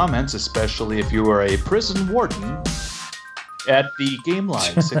leave comments, especially if you are a prison warden, at the game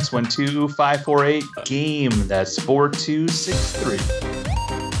line, 612-548-GAME. That's 4263.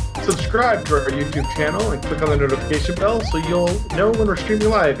 Subscribe to our YouTube channel and click on the notification bell so you'll know when we're streaming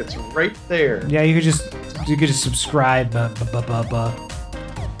live. It's right there. Yeah, you could just subscribe.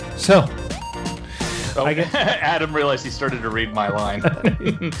 So, Adam realized he started to read my line.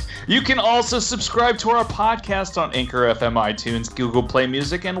 You can also subscribe to our podcast on Anchor FM, iTunes, Google Play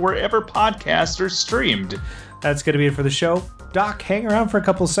Music, and wherever podcasts are streamed. That's going to be it for the show. Doc, hang around for a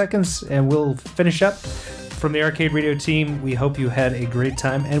couple seconds and we'll finish up. From the Arcade Radio team, we hope you had a great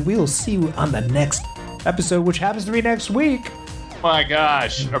time, and we will see you on the next episode, which happens to be next week. My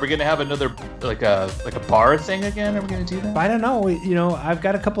gosh, are we going to have another like a bar thing again? Are we going to do that? I don't know. You know, I've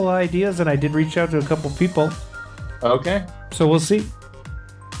got a couple of ideas, and I did reach out to a couple people. Okay. So we'll see.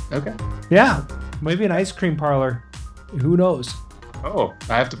 Okay. Yeah, maybe an ice cream parlor. Who knows? Oh,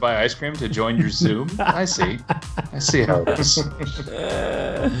 I have to buy ice cream to join your Zoom? I see how it is.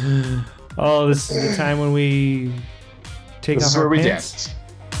 Oh, this is the time when we take off our pants. Dance.